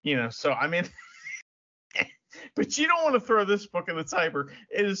 You know, so I mean, but you don't want to throw this book in the Tiber.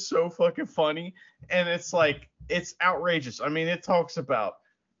 It is so fucking funny, and it's like it's outrageous. I mean, it talks about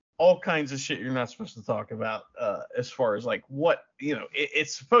all kinds of shit you're not supposed to talk about, as far as like what, you know,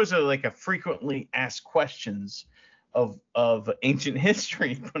 it's supposedly like a frequently asked questions of ancient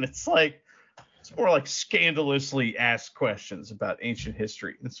history, but it's like it's more like scandalously asked questions about ancient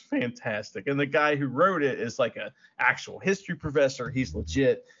history. It's fantastic, and the guy who wrote it is like a actual history professor. He's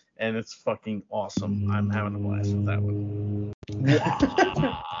legit, and it's fucking awesome. I'm having a blast with that one.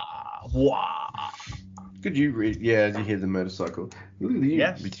 Wow. Could you read? Yeah, did you hear the motorcycle? Look at you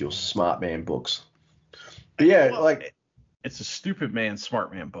Yes. with your smart man books. But yeah, Well, like it's a stupid man,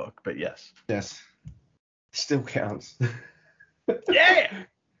 smart man book, but yes. yes, still counts. Yeah.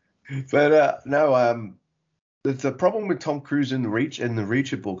 But no, the problem with Tom Cruise in the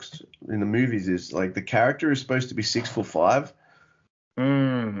Reacher books in the movies is like the character is supposed to be 6'5",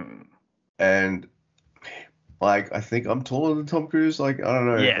 and like I think I'm taller than Tom Cruise. Like I don't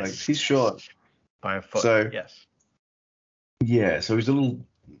know, Yes. like he's short. By a foot. So- yes. Yeah, so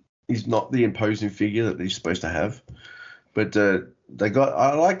he's not the imposing figure that he's supposed to have. But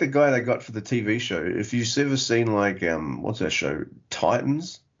I like the guy they got for the TV show. If you've ever seen like what's that show?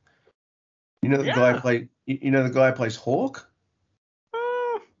 Titans. You know the guy the guy who plays Hawk?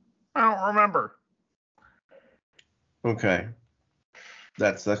 I don't remember. Okay.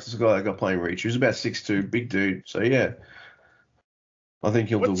 That's the guy that got playing Reach. He was about 6'2", big dude. So yeah. I think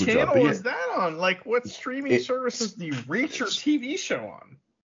he'll do What a good job. channel But yeah, is that on? Like, what streaming service is the Reacher TV show on?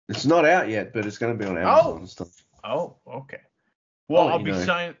 it's not out yet, but it's going to be on Amazon and stuff. Oh, okay. Well, I'll I'll let be you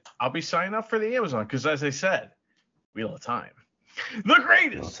know. signing up for the Amazon because, as I said, Wheel of Time, the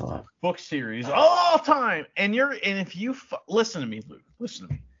greatest All the time. book series of all time. And if you listen to me, Luke, listen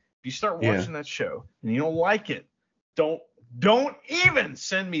to me. If you start Yeah. watching that show and you don't like it, don't even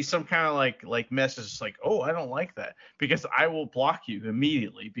send me some kind of like message like, oh, I don't like that, because I will block you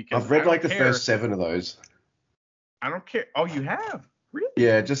immediately. Because I've read I like don't the care. first 7 of those. I don't care. Oh, you have? Really?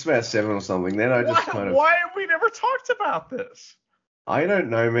 Yeah, just about 7 or something. Then I just Why have we never talked about this? I don't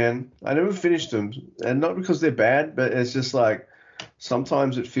know, man. I never finished them, and not because they're bad, but it's just like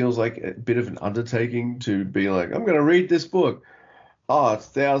sometimes it feels like a bit of an undertaking to be like, I'm going to read this book. Oh,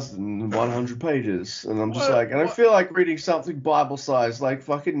 it's 1,100 pages, and I'm just What- like, and I what- feel like reading something Bible sized, like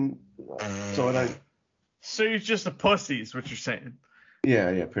fucking. So I don't. So you're just a pussy, is what you're saying.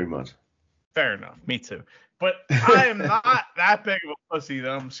 Yeah, pretty much. Fair enough. Me too. But I am not that big of a pussy that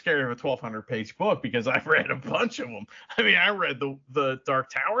I'm scared of a 1,200-page book, because I've read a bunch of them. I mean, I read the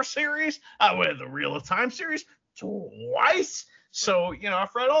Dark Tower series. I read the Wheel of Time series twice. So, you know,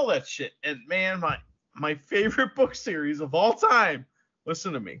 I've read all that shit. And man, my favorite book series of all time.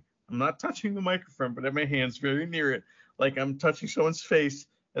 Listen to me. I'm not touching the microphone, but I have my hands very near it, like I'm touching someone's face.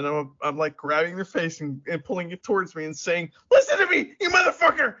 And I'm like grabbing their face and pulling it towards me and saying, listen to me, you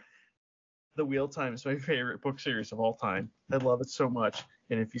motherfucker. The Wheel of Time is my favorite book series of all time. I love it so much.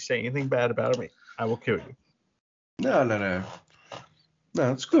 And if you say anything bad about me, I will kill you. No.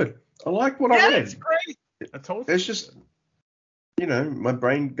 No, it's good. I like what I read. It's great. I told you. It's just, you know, my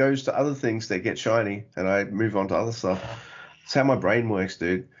brain goes to other things that get shiny, and I move on to other stuff. It's how my brain works,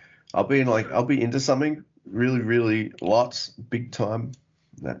 dude. I'll be into something really, really lots, big time.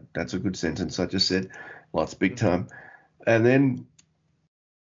 That's a good sentence I just said. Lots, big time. And then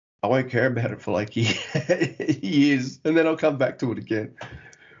I won't care about it for like years, and then I'll come back to it again.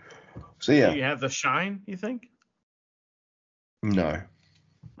 So Do yeah, you have the shine, you think? no.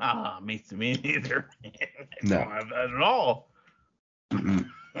 Me neither. I No. don't have that at all. Mm-mm.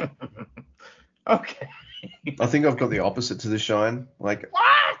 Okay. I think I've got the opposite to the shine. Like,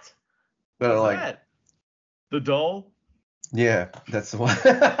 What? but What's like, that? The dull? yeah, that's the one.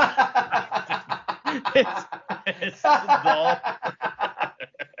 It's the dull.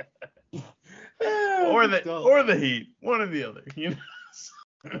 or the heat. One or the other. You know.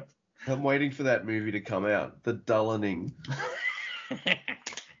 I'm waiting for that movie to come out. The Dullening.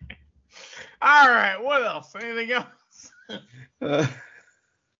 All right. What else? Anything else?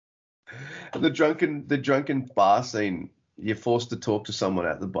 The drunken bar scene. You're forced to talk to someone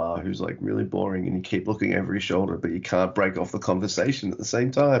at the bar who's like really boring, and you keep looking over his shoulder, but you can't break off the conversation at the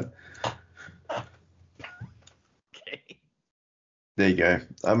same time. Okay. There you go.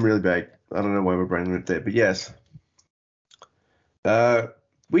 I'm really bad. I don't know why we're bringing it there, but yes.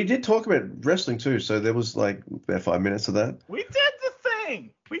 We did talk about wrestling too, so there was like about 5 minutes of that. We did the thing.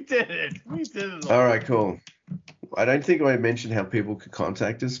 We did it. All right, cool. I don't think I mentioned how people could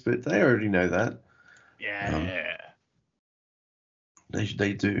contact us, but they already know that. Yeah.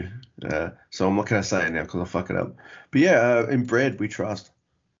 They do. So I'm not going to say it now because I'll fuck it up. But yeah, in bread we trust.